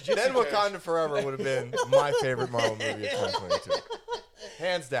Wakanda, jiu-jitsu then coach. Wakanda Forever would have been my favorite Marvel movie of 2022.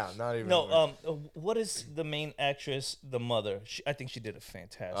 Hands down, not even. No, what is the main actress, the mother? I think she did a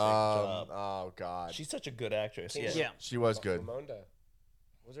fantastic job. oh god, She's such a good actress. Yeah. yeah. she was good. Ramonda.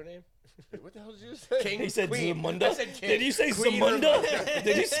 What's her name? What the hell did you say? King. He said Queen. Zamunda. I said King. Did you say Queen Zamunda? Ramonda.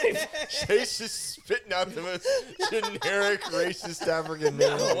 Did you say? Chase just spitting out the most generic racist African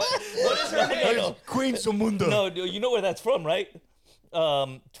name. What is her name? No. Queen Samunda. No, you know where that's from, right?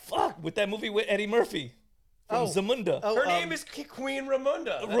 Fuck, with that movie with Eddie Murphy from Zamunda. Oh, Her name is Queen Ramunda.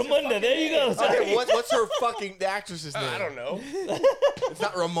 That's her Ramunda, fucking there you go. name. Sorry. Okay, what's her fucking the actress's name? I don't know. It's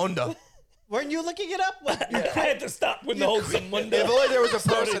not Ramonda. Weren't you looking it up? I had to stop with the whole Zamunda. If only there was a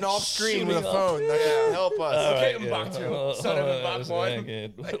Started person off screen with a shooting up. phone that could help us. All Okay, right, M'Baku, son of hold on a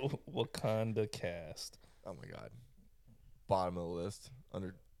M'Baku. second. Wakanda cast. Oh my god. Bottom of the list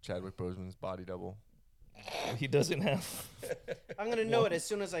under Chadwick Boseman's body double. He doesn't have I'm gonna know it as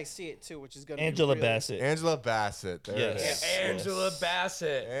soon as I see it too, which is gonna Angela be really... Bassett. Angela Bassett. There it Yes. is. Angela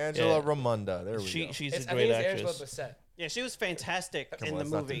Bassett. Angela Yeah. Ramonda. There we go. She's It's, a I great think it's Angela actress. Bassett. Yeah, she was fantastic Come in on, the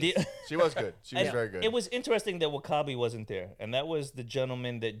let's not movie. The- She was good. She was And very good. It was interesting that Wakabi wasn't there, and that was the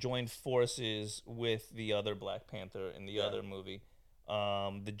gentleman that joined forces with the other Black Panther in the other movie,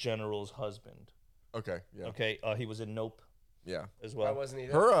 the general's husband. Okay. Yeah. Okay, he was in Nope Yeah. as Why well. wasn't he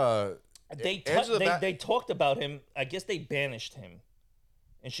there? Her Angela They talked about him. I guess they banished him,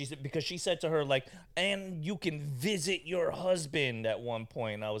 and she said because she said to her like, "And you can visit your husband." At one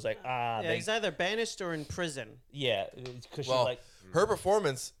point, I was like, Yeah, he's either banished or in prison. yeah, because she well, like. her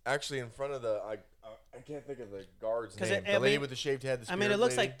performance actually in front of the I can't think of the guard's 'Cause name. I the lady mean- with the shaved head. The I mean, it spirit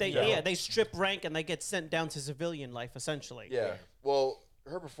looks lady. like they strip rank and they get sent down to civilian life essentially. Yeah. Well,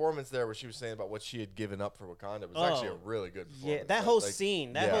 her performance there, where she was saying about what she had given up for Wakanda, was actually a really good performance. Yeah, that whole Like,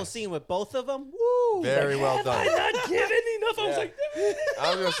 scene, yeah. with both of them, woo! Very well done. I'm not giving enough. I was Yeah. like, I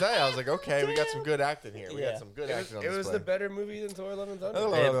was gonna say, I was like, okay, we got some good acting here. We Yeah. got some good It acting on was display. the better movie than Thor: Love and Thunder.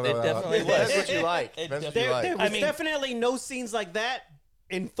 It definitely was. That's what you like. It That's what definitely- you like. There was I mean- definitely no scenes like that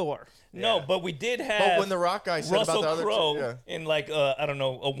in Thor. no, Yeah. but we did have. But when the Rock guy said Russell about the other Crowe two, yeah. in like I don't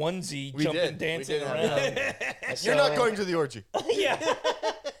know, a onesie We jumping, did. dancing We did around. have You're not going to the orgy. Yeah,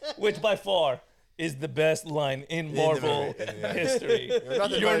 which by far is the best line in the Marvel movie, yeah. history. You're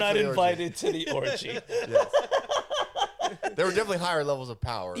not You're invited not to the orgy. invited to the orgy. Yes. There were definitely higher levels of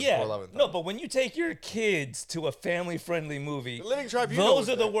power. in Thor: Yeah, Love and no, Thunder. but when you take your kids to a family-friendly movie, The Living Tribunal those was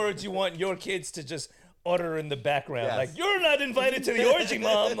are the there. words you want your kids to just utter in the background. Yes. Like, you're not invited to the orgy,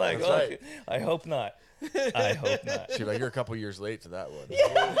 Mom. Like, That's right. okay, I hope not. I hope not. She'd be like, you're a couple years late to that one.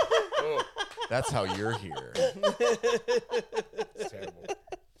 Oh, That's how you're here. it's terrible.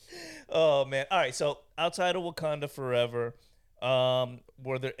 Oh man! All right. So outside of Wakanda Forever,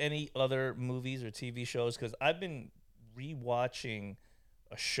 were there any other movies or TV shows? Because I've been rewatching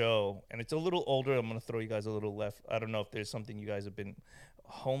a show, and it's a little older. I'm gonna throw you guys a little left. I don't know if there's something you guys have been.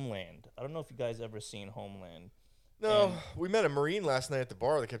 Homeland. I don't know if you guys ever seen Homeland. No, we met a Marine last night at the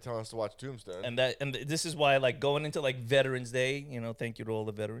bar that kept telling us to watch Tombstone. And this is why, like, going into like Veterans Day, you know, thank you to all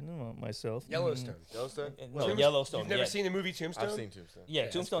the veterans, myself. Yellowstone. Yellowstone? No, Yellowstone. You've never yeah. seen the movie Tombstone? I've seen Tombstone. Yeah,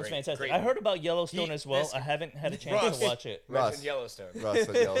 that's Tombstone's great. fantastic. Great I heard about Yellowstone He- as well. this- I haven't had a chance Russ. to watch it. Russ. Mentioned Yellowstone. Russ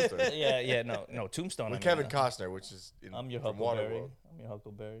said Yellowstone. Yeah, no, Tombstone. With I mean, Kevin Costner, which is I'm your from Huckleberry. Waterworld. I'm your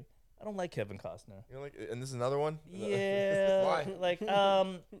Huckleberry. I don't like Kevin Costner. You know, like, and this is another one? Yeah, Why? like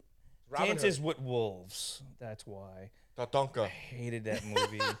Robin Dances Hood. with Wolves. That's why. Tatanka. Hated that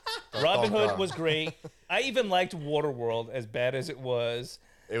movie. Robin Hood was great. I even liked Waterworld, as bad as it was.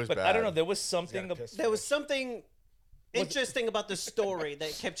 It was But bad. I don't know. There was He's something. got a piss There was face. something interesting about the story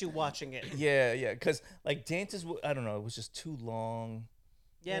that kept you watching it. Yeah. Because like Dances, I don't know. It was just too long.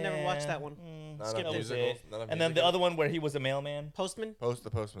 Yeah, I never watched that one. Not Skip enough was musicals, it. not enough And then the musicals. other one where he was a mailman. Postman? The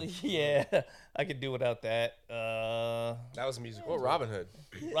Postman. Yeah, I could do without that. That was a musical. Oh, Robin Hood.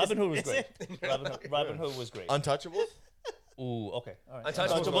 Robin Hood was Is great. it? Robin Hood was great. Untouchables? Ooh, okay. All right.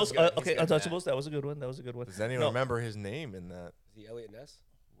 Untouchables was good. Okay, He's good at Untouchables. That was a good one. That was a good one. Does anyone No. remember his name in that? Is he Elliot Ness?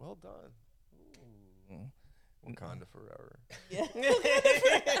 Well done. Wakanda forever.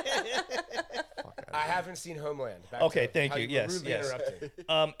 Fuck I haven't seen Homeland. Back Okay, to thank how you. were Yes, rudely yes. interrupted.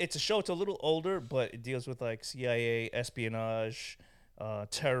 It's a show. It's a little older, but it deals with like CIA, espionage,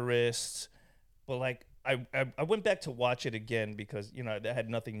 terrorists. But like, I went back to watch it again because I had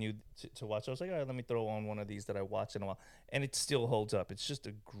nothing new to watch. So I was like, all right, let me throw on one of these that I watched in a while, and it still holds up. It's just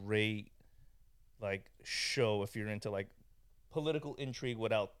a great like show if you're into like political intrigue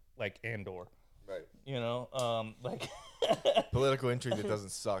without like Andor. Right. Like. Political intrigue that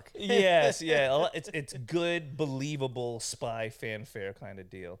doesn't suck. Yes, yeah. It's good, believable spy fanfare kind of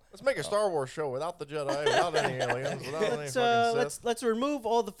deal. Let's make a Star Wars show without the Jedi, without any aliens, without any Let's fucking Sith. let's remove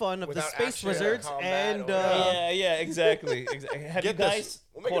all the fun of Without the space action or wizards combat and or- Yeah, exactly. Have you Get guys this.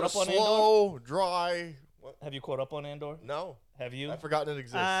 We'll make caught it up on Andor? slow, dry. What? Have you caught up on Andor? No. Have you? I've forgotten it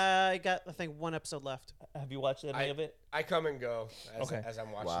exists. I got, I think, one episode left. Have you watched any of it? I come and go Okay. as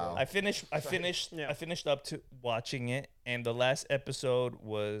I'm watching Wow. it. Yeah. I finished up to watching it, and the last episode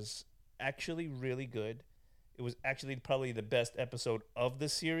was actually really good. It was actually probably the best episode of the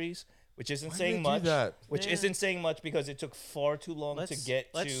series, which isn't Why saying did they do much. that? Which Yeah. isn't saying much because it took far too long to get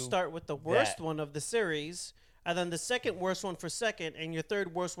let's to. start with the worst that. one of the series, and then the second worst one for second, and your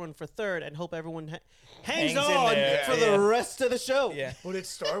third worst one for third, and hope everyone hangs Hangs in on there, for yeah. the rest of the show. Yeah, But it's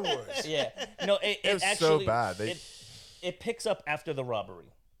Star Wars. yeah. No, it was so actually bad. it picks up after the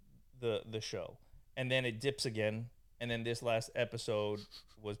robbery, the show, and then it dips again, and then this last episode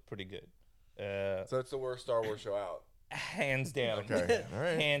was pretty good. So it's the worst Star Wars show out. Hands down. Okay, all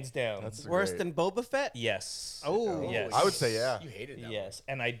right. Hands down. That's Worse great. than Boba Fett? Yes. Oh. yes. I would say yeah. You hated that Yes,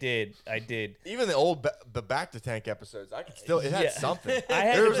 and I did. Even the old the Back to Tank episodes, I could still it had Yeah. something. I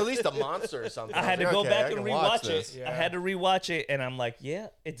had There to- was at least a monster or something. I had to was go like, okay, back I and can watch rewatch this. it. I had to rewatch it, and I'm like, yeah,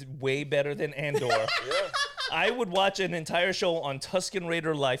 it's way better than Andor. Yeah. I would watch an entire show on Tusken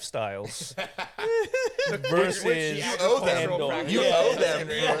Raider lifestyles versus You owe them. Andor. You Yeah. owe them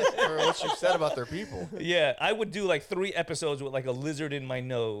for what you said about their people. Yeah, I would do like 3 episodes with like a lizard in my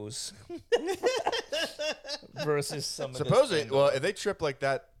nose versus some of this Supposedly, Andor. well, if they trip like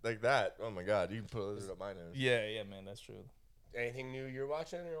that, oh my God, you can put a lizard up my nose. Yeah, man, that's true. Anything new you're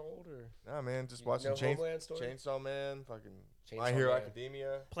watching or old or Nah, man, just You watching know Homeland story? Chainsaw Man, fucking Chainsaw My Hero Man.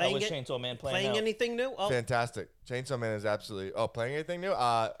 Academia. Playing How was it? Chainsaw Man playing Playing out? anything new? Oh, Fantastic. Chainsaw Man is absolutely. Oh, playing anything new?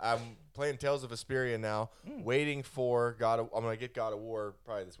 I'm playing Tales of Vesperia now. Waiting for I'm gonna get God of War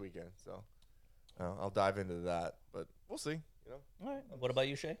probably this weekend. So I'll dive into that, but we'll see. You know, All right. What about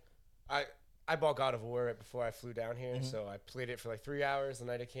you, Shay? I bought God of War right before I flew down here, Mm-hmm. so I played it for like 3 hours the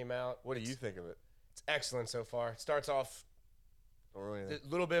night it came out. what do you think of it? It's excellent so far. It starts off Don't really know. a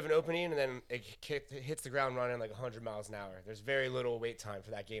little bit of an opening, and then it hits the ground running like 100 miles an hour. There's very little wait time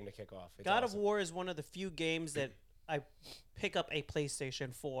for that game to kick off. It's God awesome. of War is one of the few games that I pick up a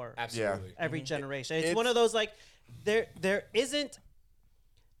PlayStation for Absolutely. every generation. It's it's- one of those like there isn't.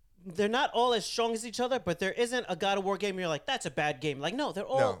 They're not all as strong as each other, but there isn't a God of War game where you're like, that's a bad game. Like, no, they're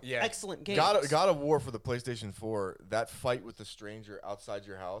all No. Yeah. excellent games. God of War for the PlayStation 4. That fight with the stranger outside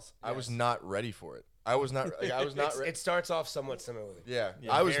your house. I was Yes. not ready for it. I was not. Like, I was not. It starts off somewhat similarly. Yeah,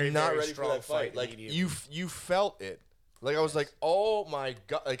 Yeah. I was Very, not very ready for strong that fight. fight Like immediately. you felt it. Like I was like, oh my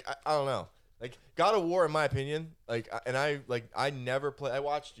God. Like I don't know. Like God of War, in my opinion. I never play. I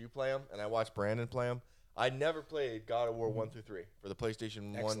watched you play them, and I watched Brandon play them. I never played God of War 1 through 3 for the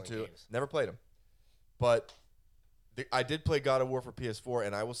PlayStation 1, Excellent 2. games. Never played them, but I did play God of War for PS4,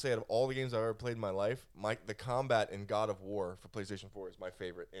 and I will say, out of all the games I've ever played in my life, the combat in God of War for PlayStation 4 is my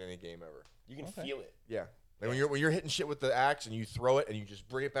favorite in any game ever. You can feel it. Yeah. Like when you're hitting shit with the axe and you throw it and you just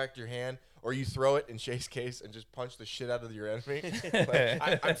bring it back to your hand, or you throw it in Shay's case and just punch the shit out of your enemy.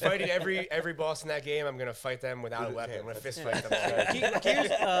 Like, I'm fighting every boss in that game. I'm gonna fight them without a With weapon. his I'm gonna hands. fist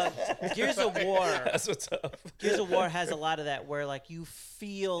fight them. Gears of War. That's what's up. Gears of War has a lot of that where like you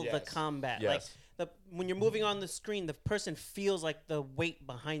feel the Yes. combat. Yes. Like when you're moving on the screen, the person feels like the weight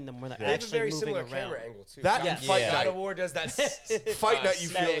behind them where they're They have a actually very moving similar around. camera angle too. that Yeah. and Fight Yeah. God of Night. War does that. Fight Night, you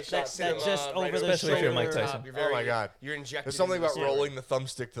snap- feel the shot. that just over the Especially if you're Mike shoulder. Tyson. You're Oh my God. You're injected. There's something into about the story. rolling the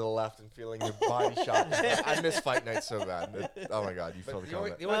thumbstick to the left and feeling your body shot. I miss Fight Night so bad. Oh my God, you feel But the the only,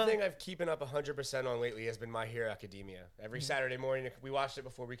 combat. the only thing I've keeping up 100% on lately has been My Hero Academia. Every Saturday morning, we watched it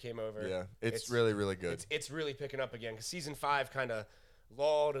before we came over. Yeah, it's really, really good. It's really picking up again because season 5 kind of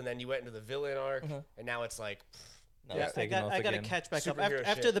lulled, and then you went into the villain arc, and now it's like, No, Yeah. it's I taking off got to again. catch back up Superhero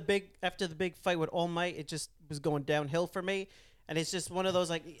after shit. the big fight with All Might. It just was going downhill for me, and it's just one of those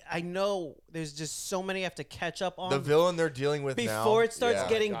like I know there's just so many I have to catch up on The villain they're dealing with now. before it starts yeah,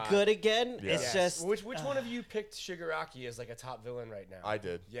 getting God. good again. Yeah. It's just which one of you picked Shigaraki as like a top villain right now? I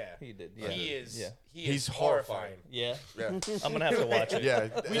did. Yeah, He did. Yeah. He is. Yeah. He He's is horrifying. Yeah. Yeah. I'm gonna have to watch it. Yeah,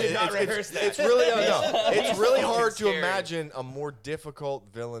 We did not it's, rehearse that. It's really it's really hard to scary. imagine a more difficult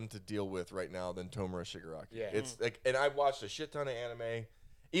villain to deal with right now than Tomura Shigaraki. Yeah. It's like, and I've watched a shit ton of anime.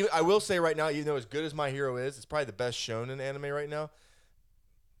 Even I will say right now, even though as good as My Hero is, it's probably the best shonen anime right now.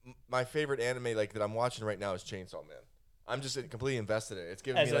 My favorite anime like that I'm watching right now is Chainsaw Man. I'm just completely invested in it. It's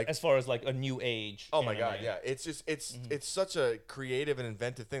giving me like As far as like a new age. oh my anime. god, yeah. It's just it's such a creative and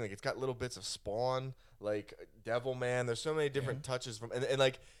inventive thing. Like it's got little bits of Spawn, like Devil Man. There's so many different touches from and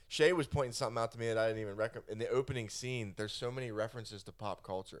like Shay was pointing something out to me that I didn't even recommend. In the opening scene, there's so many references to pop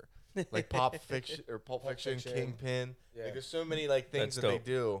culture, like Pulp Fiction, Fiction. Kingpin. Yeah. Like there's so many like things That's that dope.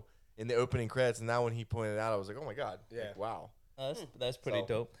 they do in the opening credits. And now when he pointed it out, I was like, oh my god, Yeah. like, wow. That's pretty So,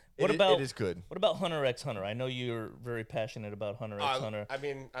 dope. It What i- about it is good. What about Hunter x Hunter? I know you're very passionate about Hunter x Hunter. I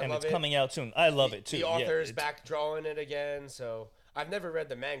mean, I and love it's it. coming out soon. I love it too. The Yeah, author's it's- back drawing it again, so I've never read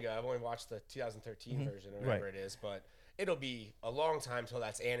the manga. I've only watched the 2013 version or whatever Right. it is, but it'll be a long time till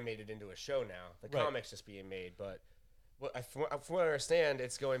that's animated into a show now. The Right. comic's just being made, but from what I understand,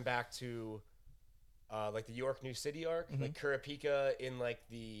 it's going back to like the York New City arc, like Kurapika in like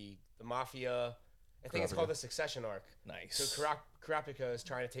the mafia. I think it's called the Succession arc. Nice. So Kurapika is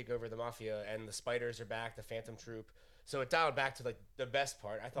trying to take over the mafia, and the spiders are back, the Phantom Troop. So it dialed back to like the best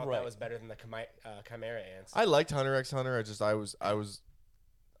part. I thought Right. that was better than the Chimera ants. I liked Hunter x Hunter.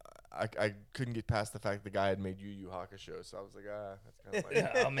 I couldn't get past the fact the guy had made Yu Yu Hakusho, so I was like, that's kind of like.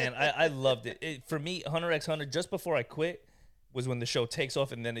 Yeah, oh man, I loved it. For me, Hunter x Hunter, just before I quit, was when the show takes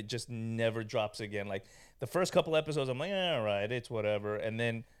off and then it just never drops again. Like the first couple episodes, I'm like, all right, it's whatever. And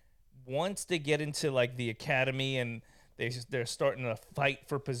then once they get into like the academy and they're starting to fight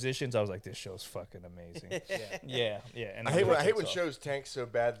for positions, I was like, this show's fucking amazing. yeah. And I then hate it when takes off. shows tank so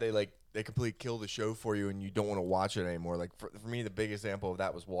bad they completely kill the show for you and you don't want to watch it anymore. Like for me, the big example of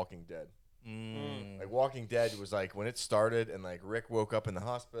that was Walking Dead. Like Walking Dead was like when it started and like Rick woke up in the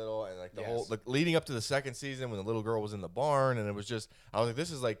hospital and like the whole like leading up to the second season when the little girl was in the barn and it was just I was like,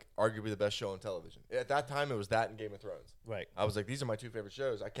 this is like arguably the best show on television. At that time, it was that and Game of Thrones. Right. I was like, these are my two favorite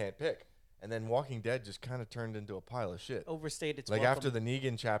shows. I can't pick. And then Walking Dead just kind of turned into a pile of shit. Overstayed its Like welcome. after the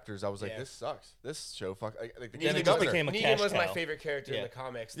Negan chapters, I was like, Yeah. this sucks. This show like the Then Negan it just governor. became a Negan cash was my cow. favorite character in Yeah. the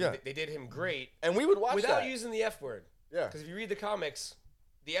comics. Yeah. They did him great and we would watch without that. using the F word. Yeah. Because if you read the comics,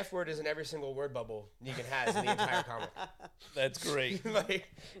 the F word is in every single word bubble Negan has in the entire comic. That's great. Like,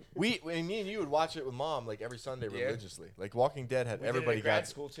 Me and you would watch it with mom like every Sunday Yeah. religiously. Like Walking Dead had we everybody did it at grad got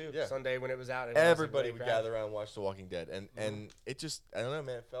school too. Yeah. Sunday when it was out. everybody would gather around and watch The Walking Dead, and it just I don't know,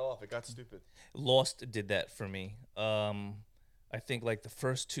 man, it fell off. It got stupid. Lost did that for me. I think like the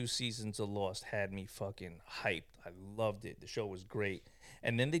first 2 seasons of Lost had me fucking hyped. I loved it. The show was great.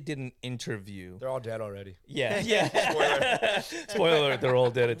 And then they did an interview. They're all dead already. Yeah. Spoiler alert, they're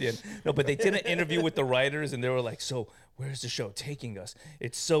all dead at the end. No, but they did an interview with the writers and they were like, so where's the show taking us?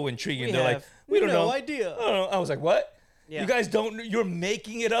 It's so intriguing. They're like, we don't know. idea. I don't know. I was like, what? Yeah. You guys don't, you're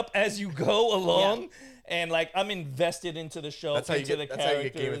making it up as you go along? And like, I'm invested into the show, That's how you into get. the That's how you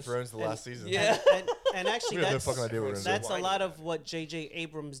get Game of characters. Thrones the last season. Yeah. And actually, We have no that's fucking idea what we're gonna do. that's a lot of what J.J.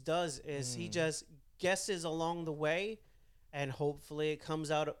 Abrams does is he just guesses along the way, and hopefully it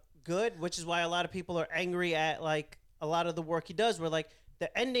comes out good. Which is why a lot of people are angry at like a lot of the work he does. Where like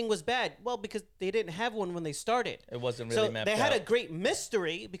the ending was bad. Well, because they didn't have one when they started. It wasn't really So mapped they had out. a great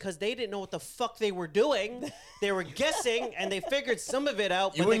mystery because they didn't know what the fuck they were doing. They were guessing, and they figured some of it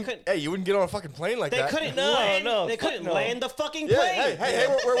out, You but they wouldn't. couldn't. Hey, you wouldn't get on a fucking plane like They that. couldn't No, land. no, they fuck couldn't no. land the fucking Yeah. plane. Hey,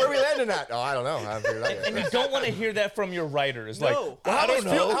 where are we landing at? Oh, I don't know. I haven't figured it out yet. And you don't want to hear that from your writers. No. Like, Well, I don't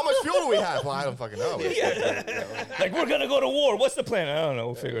know. How much fuel do we have? Well, I don't fucking know. Like, we're going to go to war. What's the plan? I don't know.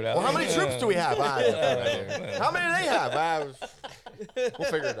 We'll figure it out. Well, how many troops do we have? I don't know. How many do they have? We'll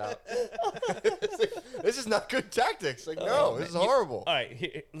figure it out. This is not good tactics. Like, no, this is horrible. All right,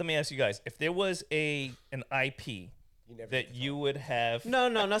 here, let me ask you guys. If there was an IP You never that you would have... No,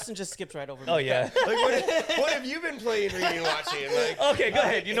 nothing just skips right over me. Oh, yeah. Like, what have you been playing, reading, watching? Like, Okay, go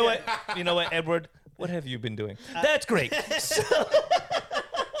ahead. You know what? You know what, Edward? What have you been doing? That's great.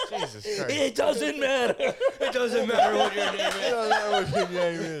 Jesus Christ. It doesn't matter. it doesn't matter what your name is. I don't know what your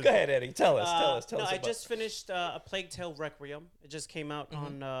name is. Go ahead, Eddie. Tell us. Tell No, us. I about- just finished A Plague Tale Requiem. It just came out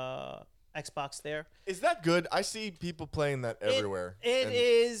on Xbox there. Is that good? I see people playing that everywhere. It And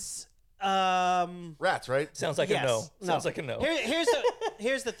is. Rats, right? Sounds like yes. a no. Sounds like a no.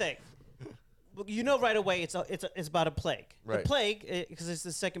 Here's the thing. You know right away it's about a plague. Right. The plague, because it's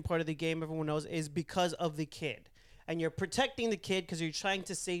the second part of the game, everyone knows, is because of the kid. And you're protecting the kid because you're trying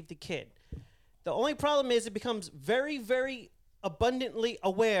to save the kid. The only problem is it becomes very, very abundantly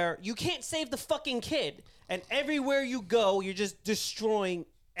aware you can't save the fucking kid. And everywhere you go, you're just destroying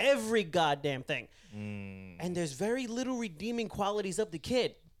every goddamn thing. And there's very little redeeming qualities of the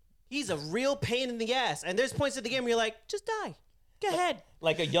kid. He's a real pain in the ass. And there's points of the game where you're like, just die. Go ahead.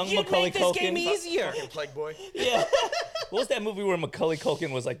 Like a young You Macaulay make this Culkin. game easier. Fucking Plague Boy. Yeah. What was that movie where Macaulay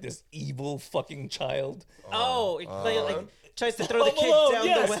Culkin was like this evil fucking child? Oh, it like, tries to throw the Home kid Alone, down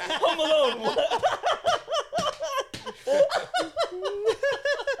yes. the way. Home Alone.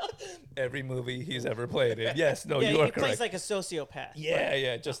 Every movie he's ever played in. Yes, no, Yeah, you he are plays correct. like a sociopath.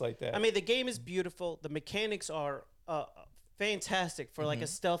 Yeah, just like that. I mean, the game is beautiful. The mechanics are fantastic for like a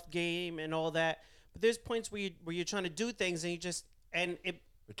stealth game and all that. But there's points where you're trying to do things and you just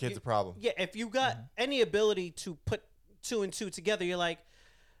The kid's a problem. Yeah, if you got any ability to put 2 and 2 together, you're like,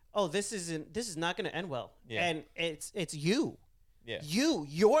 oh, this is not going to end well. Yeah. And it's you. Yeah.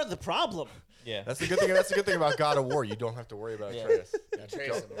 You're the problem. Yeah. That's the good thing. That's the good thing about God of War. You don't have to worry about Atreus.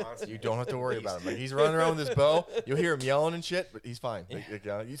 Atreus is a monster. You don't have to worry about him. Like he's running around with his bow. You'll hear him yelling and shit, but he's fine.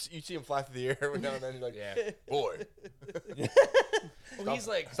 You see him fly through the air every now and then. You're like, boy, Well, he's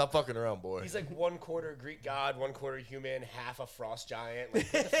like stop fucking around, boy. he's like 1/4 Greek god, 1/4 human, half a frost giant. Like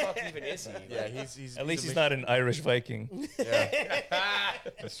what the fuck even is he? Yeah, he's At least a he's mix- not an Irish Viking. Yeah,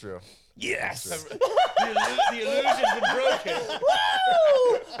 that's true. Yes. The illusion's been broken.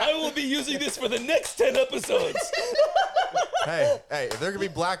 I will be using this for the next 10 episodes. Hey, if there can be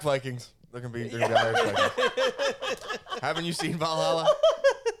black Vikings, there can be Irish Vikings. Haven't you seen Valhalla?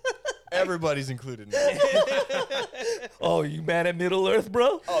 Everybody's included in that. Oh, you mad at Middle Earth,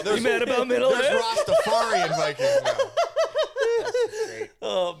 bro? Oh, you mad about Middle There's Earth? Rastafarian Vikings now.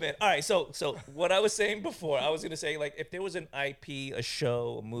 Oh man! All right, so what I was saying before, I was gonna say like if there was an IP, a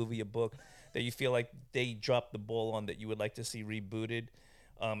show, a movie, a book that you feel like they dropped the ball on that you would like to see rebooted,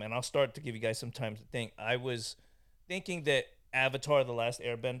 and I'll start to give you guys some time to think. I was thinking that Avatar: The Last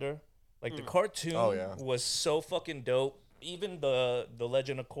Airbender, like the cartoon, was so fucking dope. Even the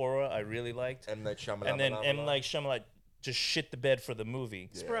Legend of Korra, I really liked, And then Shyamalan just shit the bed for the movie.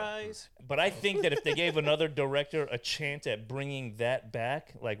 Surprise. But I think that if they gave another director a chance at bringing that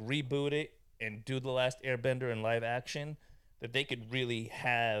back, like reboot it and do The Last Airbender in live action, that they could really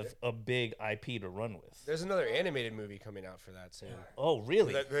have a big IP to run with. There's another animated movie coming out for that soon. Oh,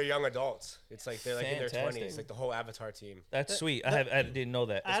 really? They're young adults. It's like they're like in their Fantastic. 20s, like the whole Avatar team. That's sweet. I didn't know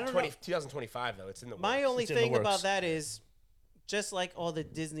that. I don't know. 2025 though. It's in the My works. only It's in the thing about works. that is, just like all the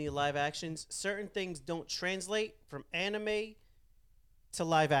Disney live actions, certain things don't translate from anime to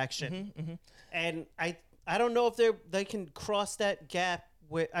live action, and I don't know if they can cross that gap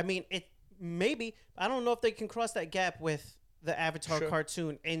with. I mean, it maybe I don't know if they can cross that gap with the Avatar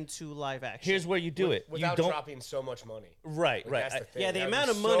cartoon into live action. Here's where you do it. without you don't. dropping so much money. Right, Like, right. that's the thing. yeah, the That would amount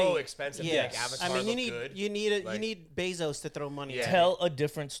be of money. so expensive to Yes. make Avatar I mean, you look need good. you need you Like- need Bezos to throw money. Yeah. at it. Tell a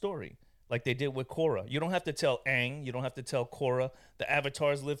different story. Like they did with Korra. You don't have to tell Aang. You don't have to tell Korra. The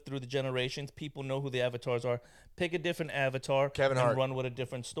avatars live through the generations. People know who the avatars are. Pick a different avatar Kevin and Hart. run with a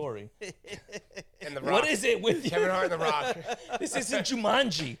different story. And the Rock. What is it with you? Kevin Hart and the Rock. This isn't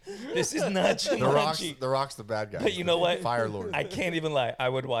Jumanji. This is not Jumanji. The Rock's the bad guy. But you know what? Fire Lord. I can't even lie. I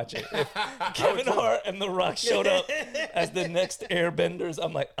would watch it. If Kevin Hart and The Rock showed up as the next Airbenders,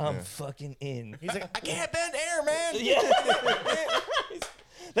 I'm like, I'm fucking in. He's like, I can't bend air, man. Yeah.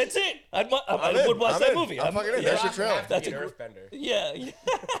 That's it. I in. would watch I'm that in. movie. I'm fucking in. Yeah. That's your trailer. Have to That's be a an gr- earthbender. Yeah.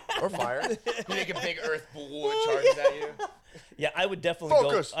 Or fire. You make a big earth ball that charges at you. Yeah, I would definitely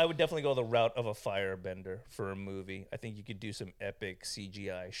Focus. go. I would definitely go the route of a firebender for a movie. I think you could do some epic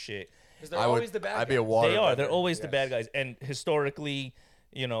CGI shit. Because they're always the bad I'd be a guys. water. They are. They're bender. always the Yes. bad guys, and historically,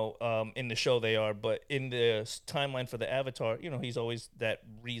 in the show they are. But in the timeline for the Avatar, he's always that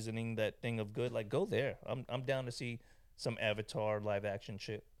reasoning, that thing of good. Like, go there. I'm down to see some Avatar live action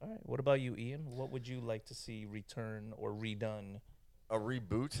shit. All right. What about you, Ian? What would you like to see return or redone? A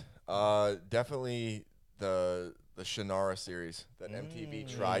reboot. Definitely the Shannara series that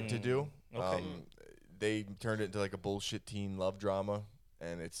MTV tried to do. Okay. They turned it into like a bullshit teen love drama,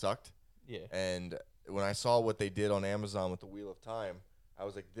 and it sucked. Yeah. And when I saw what they did on Amazon with the Wheel of Time, I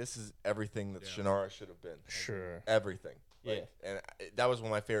was like, this is everything that Shannara should have been. Sure. Everything. Yeah. And that was one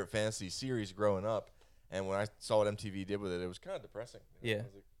of my favorite fantasy series growing up. And when I saw what MTV did with it, it was kind of depressing. Yeah. I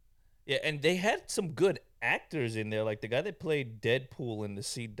was like, Yeah, and they had some good actors in there, like the guy that played Deadpool in the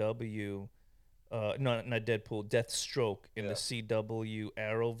CW. No, not Deadpool, Deathstroke in the CW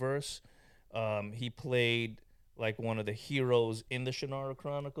Arrowverse. He played like one of the heroes in the Shannara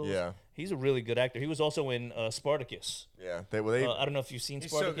Chronicles. Yeah. He's a really good actor. He was also in Spartacus. yeah. I don't know if you've seen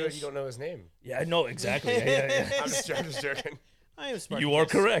He's so Spartacus. good you don't know his name. Yeah, I know exactly. Yeah. I'm just joking. I am Spartacus. You are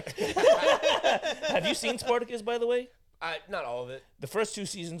correct. Have you seen Spartacus, by the way? Not all of it. The first 2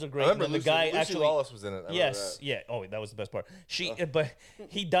 seasons are I great. remember and then Lucy, the guy Lucy actually Lawless was in it. I remember Yes, that. yeah. Oh, that was the best part. But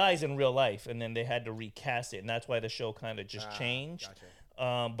he dies in real life, and then they had to recast it, and that's why the show kind of just changed.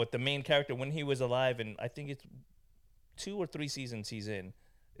 Gotcha. But the main character, when he was alive, and I think it's 2 or 3 seasons he's in,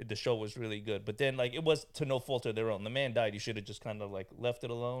 the show was really good. But then, like, it was to no fault of their own. The man died. You should have just kind of like left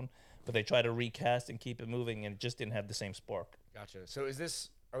it alone. But they tried to recast and keep it moving, and it just didn't have the same spark. Gotcha. So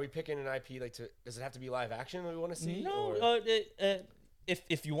are we picking an IP does it have to be live action that we want to see? No, or-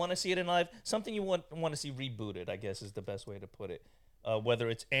 if you want to see it in live, something you want to see rebooted, I guess is the best way to put it. Whether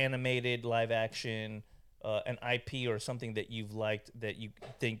it's animated, live action, an IP or something that you've liked that you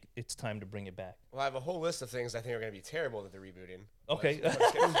think it's time to bring it back? Well, I have a whole list of things I think are going to be terrible that they're rebooting. Okay.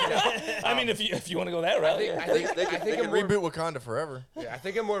 Yeah. I mean, if you want to go that route, I think They a can more- reboot Wakanda forever. Yeah, I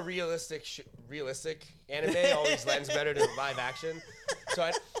think a more realistic anime always lends better to live action. So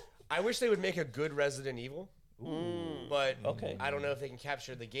I wish they would make a good Resident Evil. But Okay. I don't know if they can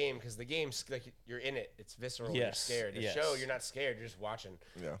capture the game because the game's like you're in it. It's visceral. You're Yes, scared. The yes. show, you're not scared. You're just watching.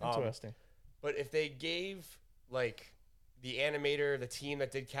 Yeah. interesting. But if they gave like the animator, the team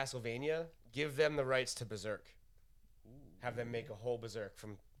that did Castlevania, give them the rights to Berserk. Have them make a whole Berserk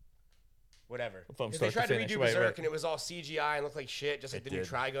from whatever. From If they start to tried to, finish, redo right, Berserk right. and it was all CGI and looked like shit, just like It the new did.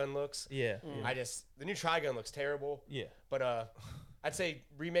 Trigun looks. Yeah. The new Trigun looks terrible. Yeah. But I'd say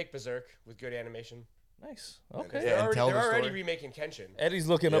remake Berserk with good animation. Nice. Yeah, Okay. and They're tell the already story. remaking Kenshin. Eddie's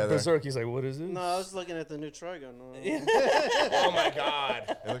looking Yeah, up they're- Berserk. He's like, "What is this?" No, I was looking at the new Trigun. Oh my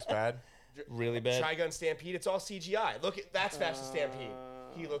god. It looks bad. Really bad. Trigun Stampede, it's all CGI. Look, that's Fast Stampede.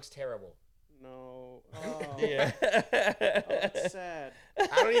 He looks terrible. No. Oh, Yeah. it's sad. I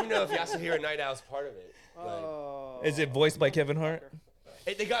don't even know if Yasuhiro Night Owl's part of it. Like, Oh. Is it voiced by Kevin Hart?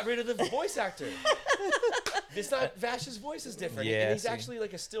 they got rid of the voice actor. It's not Vash's voice is different. Yeah, and he's see. actually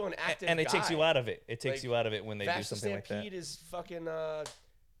like still an active And it takes guy. you out of it. It takes Like, you out of it when they do Vash the something like Stampede that. is fucking.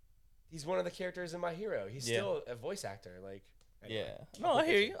 He's one of the characters in My Hero. He's Yeah. still a voice actor. Like. Yeah. anyway. No, I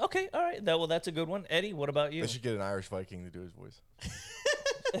hear you. Okay. All right. Well, that's a good one. Eddie, what about you? They should get an Irish Viking to do his voice.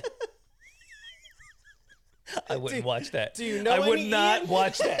 I wouldn't watch that. do you know I would any not Ian?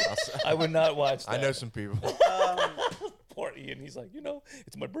 watch that. I would not watch that. I know some people. Poor Ian. He's like,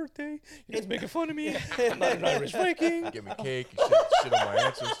 it's my birthday. You guys making fun of me. I'm not an Irish Viking. Give me cake. Shit on my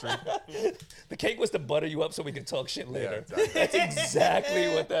ancestry. The cake was to butter you up so we could talk shit later. exactly. That's exactly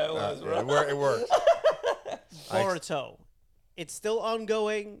what that was, Yeah, bro. it works. Boruto. It's still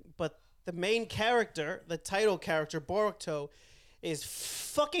ongoing, but the main character, the title character, Boruto, is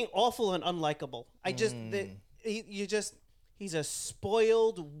fucking awful and unlikable. He's a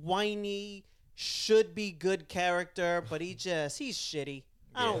spoiled, whiny, should be good character, but he's shitty.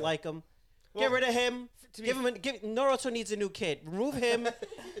 I don't like him. Get Well, rid of him. Naruto needs a new kid. Remove him.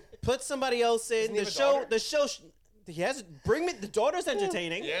 Put somebody else in. he have a daughter? He has the daughter's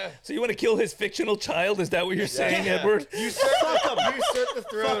entertaining. Yeah. So you want to kill his fictional child? Is that what you're saying, Yeah. Edward? Fuck him. Usurp the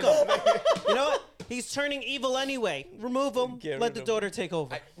throne. You know what? He's turning evil anyway. Remove him. Get Let rid the of daughter take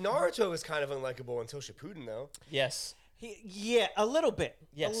over. Naruto was kind of unlikable until Shippuden, though. Yes. Yeah, a little bit.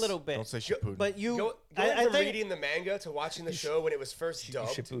 Yes. A little bit. Don't say Shippuden. But you, Going I from think, reading the manga to watching the show when it was first dubbed,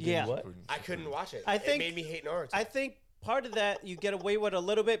 Shippuden Yeah. what? I couldn't watch it. I It think- made me hate Naruto. I think part of that you get away with a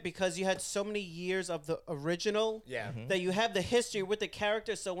little bit because you had so many years of the original yeah. that you have the history with the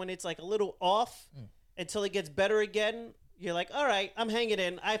character. So when it's like a little off until it gets better again, you're like, all right, I'm hanging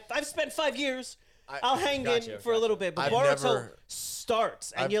in. I've spent 5 years. I'll hang gotcha, in for a little bit. But I've Boruto never-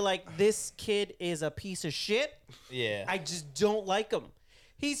 starts, and I've- you're like, this kid is a piece of shit. Yeah. I just don't like him.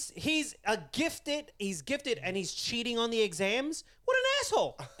 He's gifted, and he's cheating on the exams. What an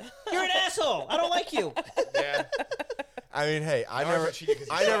asshole! You're an asshole. I don't like you. Yeah. I mean, hey, I Naruto cheated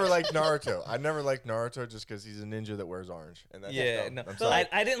 'cause he never sucks. liked Naruto. I never liked Naruto just because he's a ninja that wears orange. And that's Yeah, dumb. no. I'm sorry.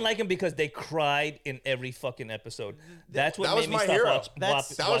 I didn't like him because they cried in every fucking episode. That's what That made was me my stop hero. That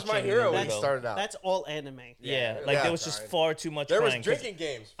was my watching hero when Naruto. he started out. That's all anime. Yeah, Yeah. like Yeah. there was just far too much There was crying. 'cause drinking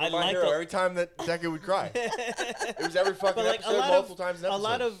games for I my like hero the- every time that Deku would cry. It was every fucking But like episode, multiple times an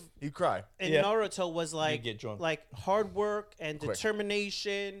episode. He'd cry. And Yeah. Naruto was like get drunk. hard work and Quick.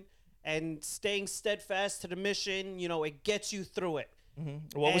 determination and staying steadfast to the mission. You know, it gets you through it.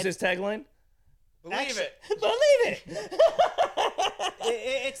 What was and- his tagline? Believe it. Believe it.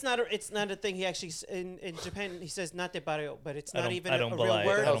 It's not a thing. He actually in Japan he says not de barrio, but it's not even I a don't real buy it.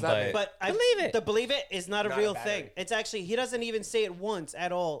 word. I don't that buy mean? it. But Believe it. The believe it is not a Not a real battery. thing. It's actually he doesn't even say it once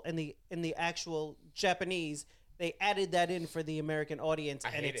at all in the actual Japanese. They added that in for the American audience, I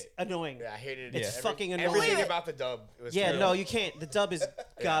and hate it's it. annoying. Yeah, I hated it. It's fucking annoying. Everything Believe it. about the dub. It was Yeah, terrible. no, you can't. The dub is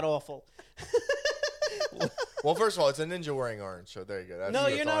god awful. Well, first of all, it's a ninja wearing orange, so there you go. That's No,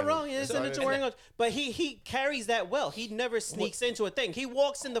 that's you're all I not need. wrong. He That's is all I into need. wearing orange, but he carries that well. He never sneaks into a thing. He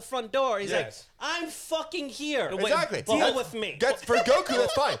walks in the front door. He's Yes. like, "I'm fucking here. Exactly. Deal That's- with me." For Goku,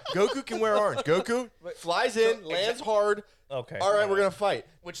 that's fine. Goku can wear orange. Goku flies in, lands hard. Okay. All right, we're gonna fight.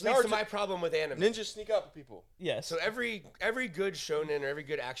 Which leads to Naruto- my problem with anime. ninjas sneak up on people. Yes. So every good shonen or every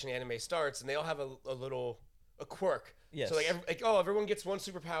good action anime starts, and they all have a little quirk. Yes. So like everyone gets one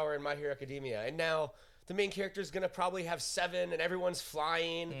superpower in My Hero Academia, and now the main character is gonna probably have 7 and everyone's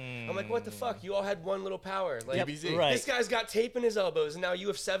flying. I'm like, what the fuck? You all had one little power. Like, DBZ. Right. this guy's got tape in his elbows, and now you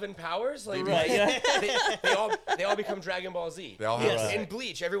have 7 powers. Like, Right, yeah. they all become Dragon Ball Z. They all have Yes. In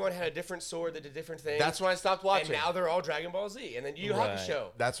Bleach, everyone had a different sword that did different things. That's when I stopped watching. And now they're all Dragon Ball Z. And then Yu Yu Right.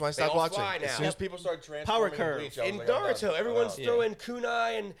 Hakusho. That's when I They stopped all watching. fly As now. soon as people started transforming curve. in Bleach, I was In like, I'm done. Naruto, everyone's I'm out. throwing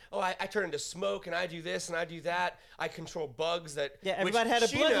kunai and I turn into smoke and I do this and I do that. I control bugs that. Yeah, which everybody had a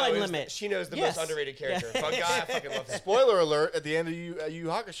she bloodline knows limit. She knows the Yes. most underrated Yeah. character. Bug guy, I fucking love him. Spoiler alert! At the end of Yu Yu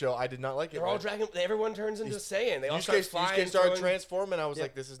Hakusho, I did not like it. They're all man. Dragon. Everyone turns into Saiyan. They all start flying. Yusuke started throwing- transforming. I was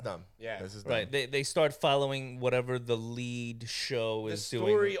like, this is dumb. Yeah. This is dumb. Right. They start following whatever the lead show The is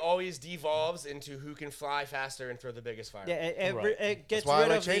story doing. always devolves into who can fly faster and throw the biggest fire. Yeah, it Right. it gets That's why I rid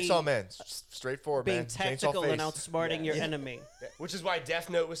like of Chainsaw the Man. Straightforward, being man. Chainsaw tactical and face. outsmarting your enemy. Which is why Death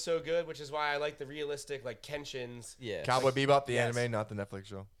Note was so good. Which is why I like the realistic, like Kenshin's. Yeah. Cowboy Bebop, the Yes. anime, not the Netflix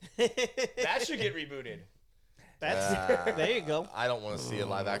show. That should get rebooted. That's there you go. I don't want to see a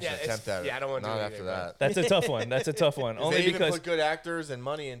live action Yeah, it's- attempt at it. yeah, I don't wanna do Not it after either, that. That's a tough one. That's a tough one. They Only even because put good actors and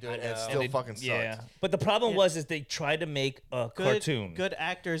money into it, and it know. still and they- fucking sucked. yeah. But the problem was is they tried to make a Good, cartoon. Good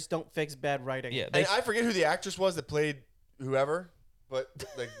actors don't fix bad writing. Yeah. And I forget who the actress was that played whoever, but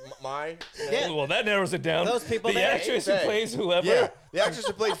like my Yeah. Well, that narrows it down. Those people the there. actress who Faye. plays whoever. Yeah, the actress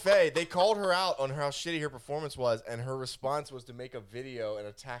who played Faye, they called her out on how shitty her performance was, and her response was to make a video and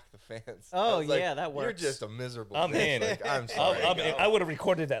attack the fans. Oh, I was like, yeah, that You're works. just a miserable I'm bitch. in. Like, I'm sorry. I would have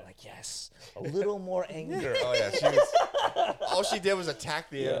recorded that like, yes, a little more anger. Oh yeah, she was. All she did was attack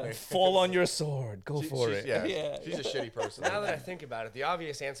the enemy. Fall on your sword. Go for She's- it. Yeah, she's a shitty person. Now that I think about it, the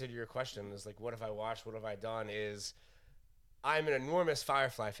obvious answer to your question is like, what have I watched? What have I done? Is I'm an enormous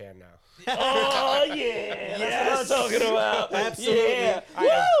Firefly fan now. Oh yeah, that's what I'm talking about. Absolutely. Yeah.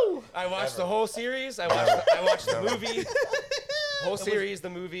 Woo! I watched the whole series. I watched the movie, whole series, the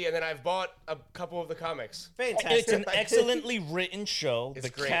movie, and then I've bought a couple of the comics. Fantastic. It's an excellently written show. It's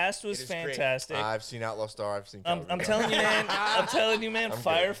The great. cast was It is great. fantastic. I've seen Outlaw Star. I've seen. I'm Cowboy Bebop. telling you, man. I'm telling you, man. good.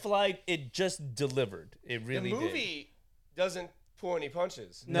 Firefly, it just delivered. It The really did. movie doesn't pull any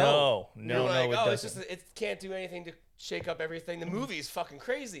punches. No, You're no, like, it oh, it's doesn't. just it can't do anything to shake up everything. The movie's fucking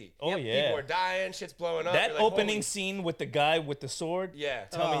crazy. Oh, People yeah. are dying, shit's blowing up. That You're like, opening holy- scene with the guy with the sword. Yeah.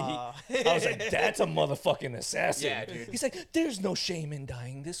 Tell me I was like, that's a motherfucking assassin. Yeah, dude. He's like, there's no shame in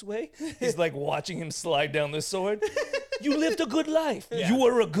dying this way. He's like watching him slide down the sword. You lived a good life. You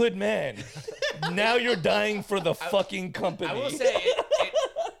were a good man. Now you're dying for the fucking company. I will say,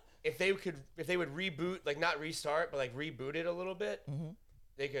 if they would reboot, like not restart, but like reboot it a little bit,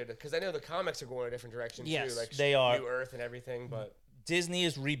 they could. Because I know the comics are going a different direction Yes, too, like they are. New Earth and everything. But Disney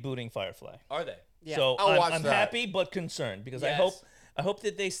is rebooting Firefly. are they? Yeah. So I'll watch I'm that. happy but concerned because Yes. I hope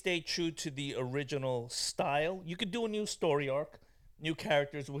that they stay true to the original style. You could do a new story arc, new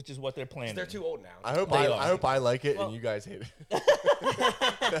characters, which is what they're planning. They're too old now. I hope They are. I hope I like it and you guys hate it.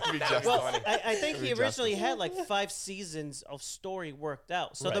 That'd be just Well, funny. I think he That'd be originally justice. had like 5 seasons of story worked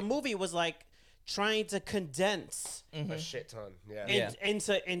out. So the Right. movie was like trying to condense A shit ton. Yeah. Yeah.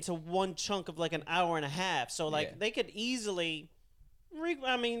 into one chunk of like an hour and a half. So like Yeah. they could easily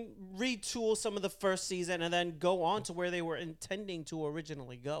retool some of the first season and then go on to where they were intending to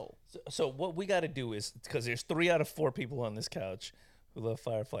originally go. So what we got to do is because there's 3 out of 4 people on this couch who love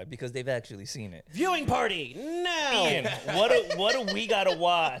Firefly because they've actually seen it. Viewing party now. Ian, what do we got to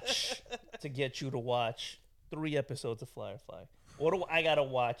watch to get you to watch 3 episodes of Firefly? What do I got to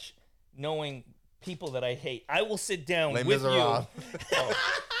watch knowing people that I hate? I will sit down Les with Miserables. you.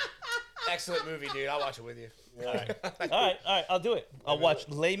 Excellent movie, dude. I'll watch it with you. All right, I'll do it. I'll watch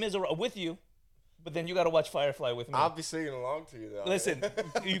Les Miserables with you, but then you got to watch Firefly with me. I'll be singing along to you though. Listen,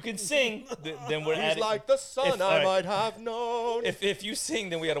 you can sing, then we're He's at it. like the sun If- I all right. might have known. If you sing,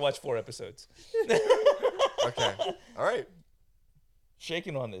 then we got to watch 4 episodes. Okay. All right.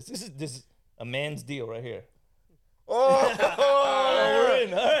 Shaking on this. This is a man's deal right here. Oh, We're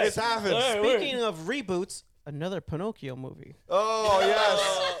in. All right. it's happened. All right, we're in. Speaking of reboots, another Pinocchio movie. Oh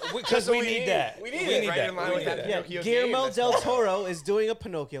yes. Because we need that. We need We it. need Right that. in line We with need that. that. Yeah, Pinocchio Guillermo game, that's del fine. Toro is doing a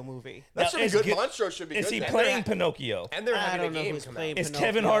Pinocchio movie. That Now, should be is good. Gui- Monstro should be Is good. he then. playing Pinocchio? And they're I having a don't know game who's come playing out. Is Pinocchio.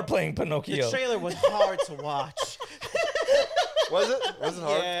 Kevin Hart playing The Pinocchio? trailer was hard to watch. Was it? Was it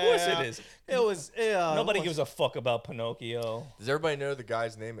hard? Of course it is. It was. Nobody gives a fuck about Pinocchio. Does everybody know the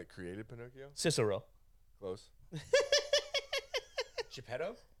guy's name that created Pinocchio? Cicero. Close.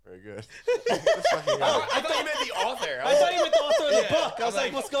 Geppetto? Very good. This fucking guy. I thought you meant the author. I thought you meant the author of the Yeah, book. I was I'm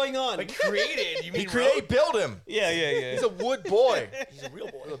like, what's going on? like created. You mean He built him. Yeah. He's a wood boy. He's a real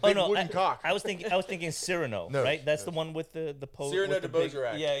boy. A Oh big no, wooden cock. I was thinking Cyrano, No. right? That's the one with the pose. Cyrano with de the big-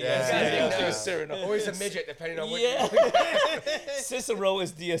 Bergerac. Yeah, Yeah. I think it was Cyrano. Or he's a midget, depending on what. Yeah. Cicero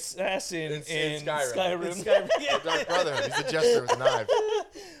is the assassin in Skyrim. Skyrim. The Dark Brotherhood. He's the jester with a knife.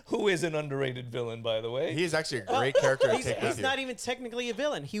 Who is an underrated villain, by the way. He is actually a great character to He's, take with he's you. not even technically a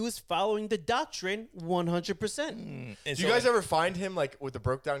villain. He was following the doctrine 100%. And Do so- you guys ever find him like with the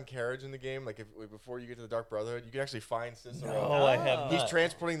broke down carriage in the game? Like before you get to the Dark Brotherhood, you can actually find Cicero. Oh, I have He's not.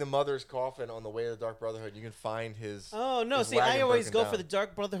 transporting the mother's coffin on the way to the Dark Brotherhood. You can find his. Oh, no. his See, I wagon always broken go for the down.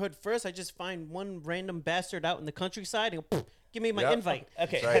 Dark Brotherhood first. I just find one random bastard out in the countryside and go, give me my Yep. invite.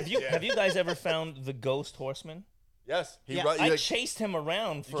 Okay, That's right. have you guys ever found the Ghost Horseman? Yes, he Yeah, run- I like, chased him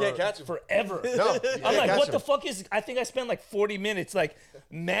around for can't catch him. forever. No, you I'm can't like, catch what him. the fuck is? I think I spent like 40 minutes, like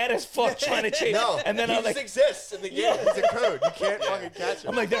mad as fuck, trying to chase. No, and then he I'm just like, exists in the game. It's a code. You can't fucking catch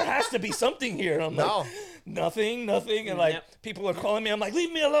him. I'm like, there has to be something here. I'm No. like, nothing, and like Yep. people are calling me. I'm like,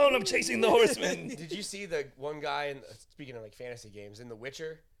 leave me alone. I'm chasing the horseman. Did you see the one guy in speaking of like fantasy games in The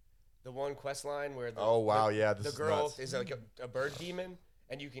Witcher, the one quest line where the, Oh, wow, yeah, this the is girl nuts. is like a bird demon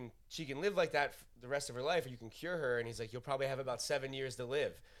and she can live like that the rest of her life, or you can cure her, and he's like, you'll probably have about 7 years to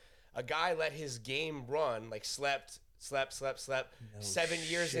live. A guy let his game run, like slept 7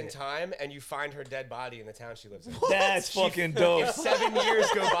 years in time, and you find her dead body in the town she lives in. That's fucking dope. If 7 years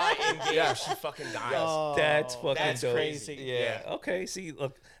go by in game, she fucking dies. Oh, That's fucking that's dope. crazy. Yeah. Yeah. Okay. See,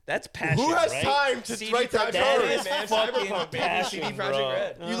 look, that's passion. Who has right? time to CD write that That code? is man. fucking Cyberpunk, baby. passion, CD Projekt bro.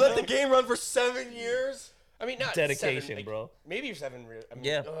 Red. You let the game run for 7 years? I mean, not Dedication, 7, like, bro. Maybe 7. I mean,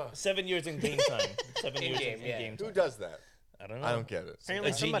 Yeah, ugh. 7 years in game time. 7 years In-game, in yeah. game Who time. does that? I don't know. I don't get it.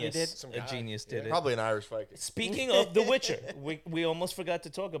 Apparently A somebody genius. did. Some A guy. genius did it. Probably an Irish Viking. Speaking of The Witcher, we almost forgot to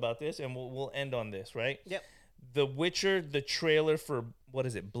talk about this, and we'll end on this, right? Yep. The Witcher, the trailer for what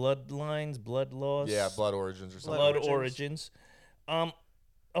is it? Bloodlines, Blood Loss. Yeah, Blood Origins or something. Blood Origins. Origins.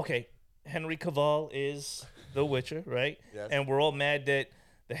 Okay, Henry Cavill is the Witcher, right? Yes. And we're all mad that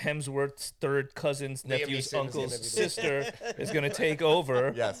the Hemsworth's third cousin's nephew's Neeson's uncle's gonna be the- sister is going to take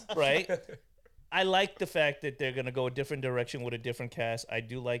over. Yes. Right? I like the fact that they're going to go a different direction with a different cast. I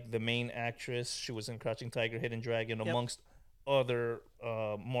do like the main actress. She was in Crouching Tiger, Hidden Dragon, amongst other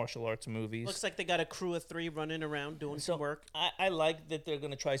martial arts movies. Looks like they got a crew of 3 running around doing So some work. I like that they're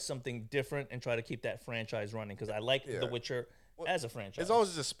going to try something different and try to keep that franchise running because I like Yeah. The Witcher as a franchise. As long as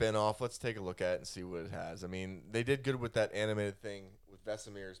it's a spin-off, let's take a look at it and see what it has. I mean, they did good with that animated thing with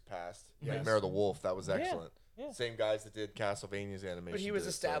Vesemir's past. Yes. Nightmare of the Wolf. That was excellent. yeah. Same guys that did Castlevania's animation. But he was did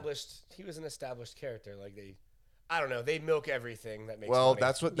it, so- established. He was an established character. Like I don't know. They milk everything that makes. Well, money.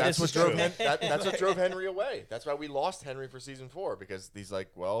 that's what This is drove true. that's what drove Henry away. That's why we lost Henry for season 4 because he's like,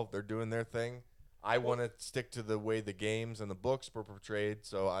 well, they're doing their thing. I want to stick to the way the games and the books were portrayed,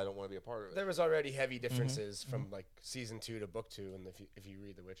 so I don't want to be a part of it. There was already heavy differences Mm-hmm. from like season 2 to book 2, and if you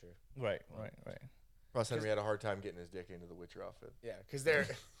read The Witcher, Right. Plus, Henry had a hard time getting his dick into the Witcher outfit. yeah, because they're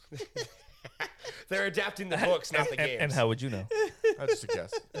they're adapting the books, not the games. And how would you know? That's just a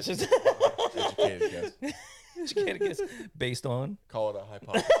guess. It's just Educated guess. you can't guess based on. Call it a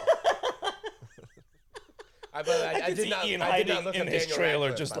hypothesis. I can did see not. Ian I did not hiding look in up his Daniel trailer,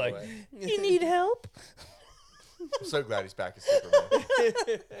 Radcliffe, just by the like, way. you need help. I'm so glad he's back as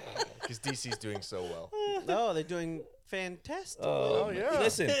Superman. Because DC's doing so well. Oh, they're doing fantastic. Oh, yeah.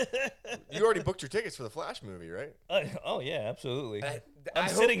 Listen. You already booked your tickets for the Flash movie, right? Oh yeah, absolutely. I I'm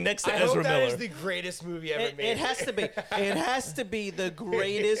hope- sitting next to I Ezra hope that Miller. is the greatest movie ever It, made. it has to be. It has to be the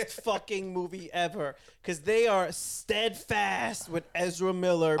greatest fucking movie ever because they are steadfast with Ezra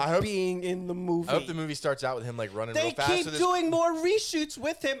Miller I hope- being in the movie. I hope the movie starts out with him like running They real fast. keep with his- doing more reshoots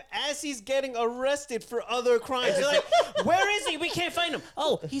with him as he's getting arrested for other crimes. They're like, where is he? We can't find him.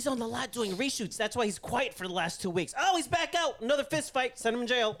 Oh, he's on the lot doing reshoots. That's why he's quiet for the last 2 weeks. Oh, he's back out. Another fist fight. Send him in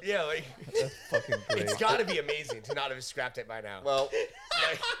jail. Yeah, like That's fucking great. it's got to be amazing to not have scrapped it by now. Well,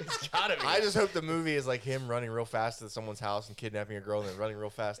 Like, it's got to be. I just hope the movie is like him running real fast to someone's house and kidnapping a girl and then running real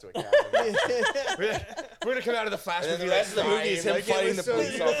fast to a cabin. we're gonna come out of the Flash And then movie. the rest of the like, movie is crying, him like, it fighting was the so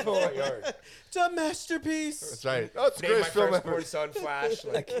police officer in the beautiful. front yard. It's a masterpiece. That's right. Oh, it's the Named my greatest film ever. firstborn son Flash.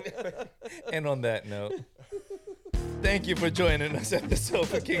 Like, And on that note, thank you for joining us at the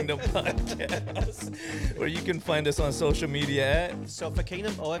Sofa Kingdom podcast, where you can find us on social media at, Sofa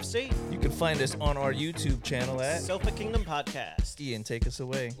Kingdom OFC. you can find us on our YouTube channel at. Sofa Kingdom Podcast. Ian, take us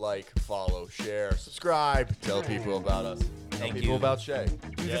away. Like, follow, share, subscribe, tell people about us. Tell Thank people you. about Shay.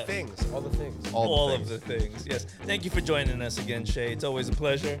 do the things, all the things. All of the things. Yes. Thank you for joining us again, Shay. It's always a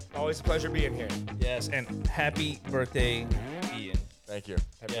pleasure. Always a pleasure being here. Yes. And happy birthday, Ian. Thank you.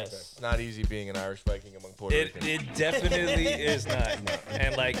 Happy Yes. birthday. It's not easy being an Irish Viking among Puerto It Ricans. definitely is not.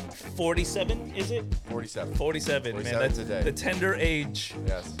 And like 47, is it? 47. 47, man. 47 That's today. the tender age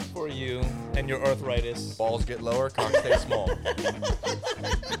Yes. for you and your arthritis. Balls get lower, cock stay small.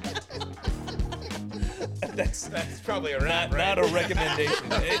 That's Probably a wrap, right? not a recommendation.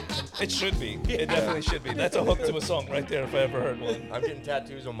 It should be. It definitely should be. That's a hook to a song right there if I ever heard one. I'm getting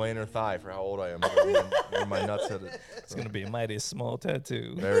tattoos on my inner thigh for how old I am. Where my nuts hit it. It's going to be a mighty small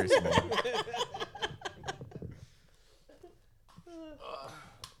tattoo. Very small.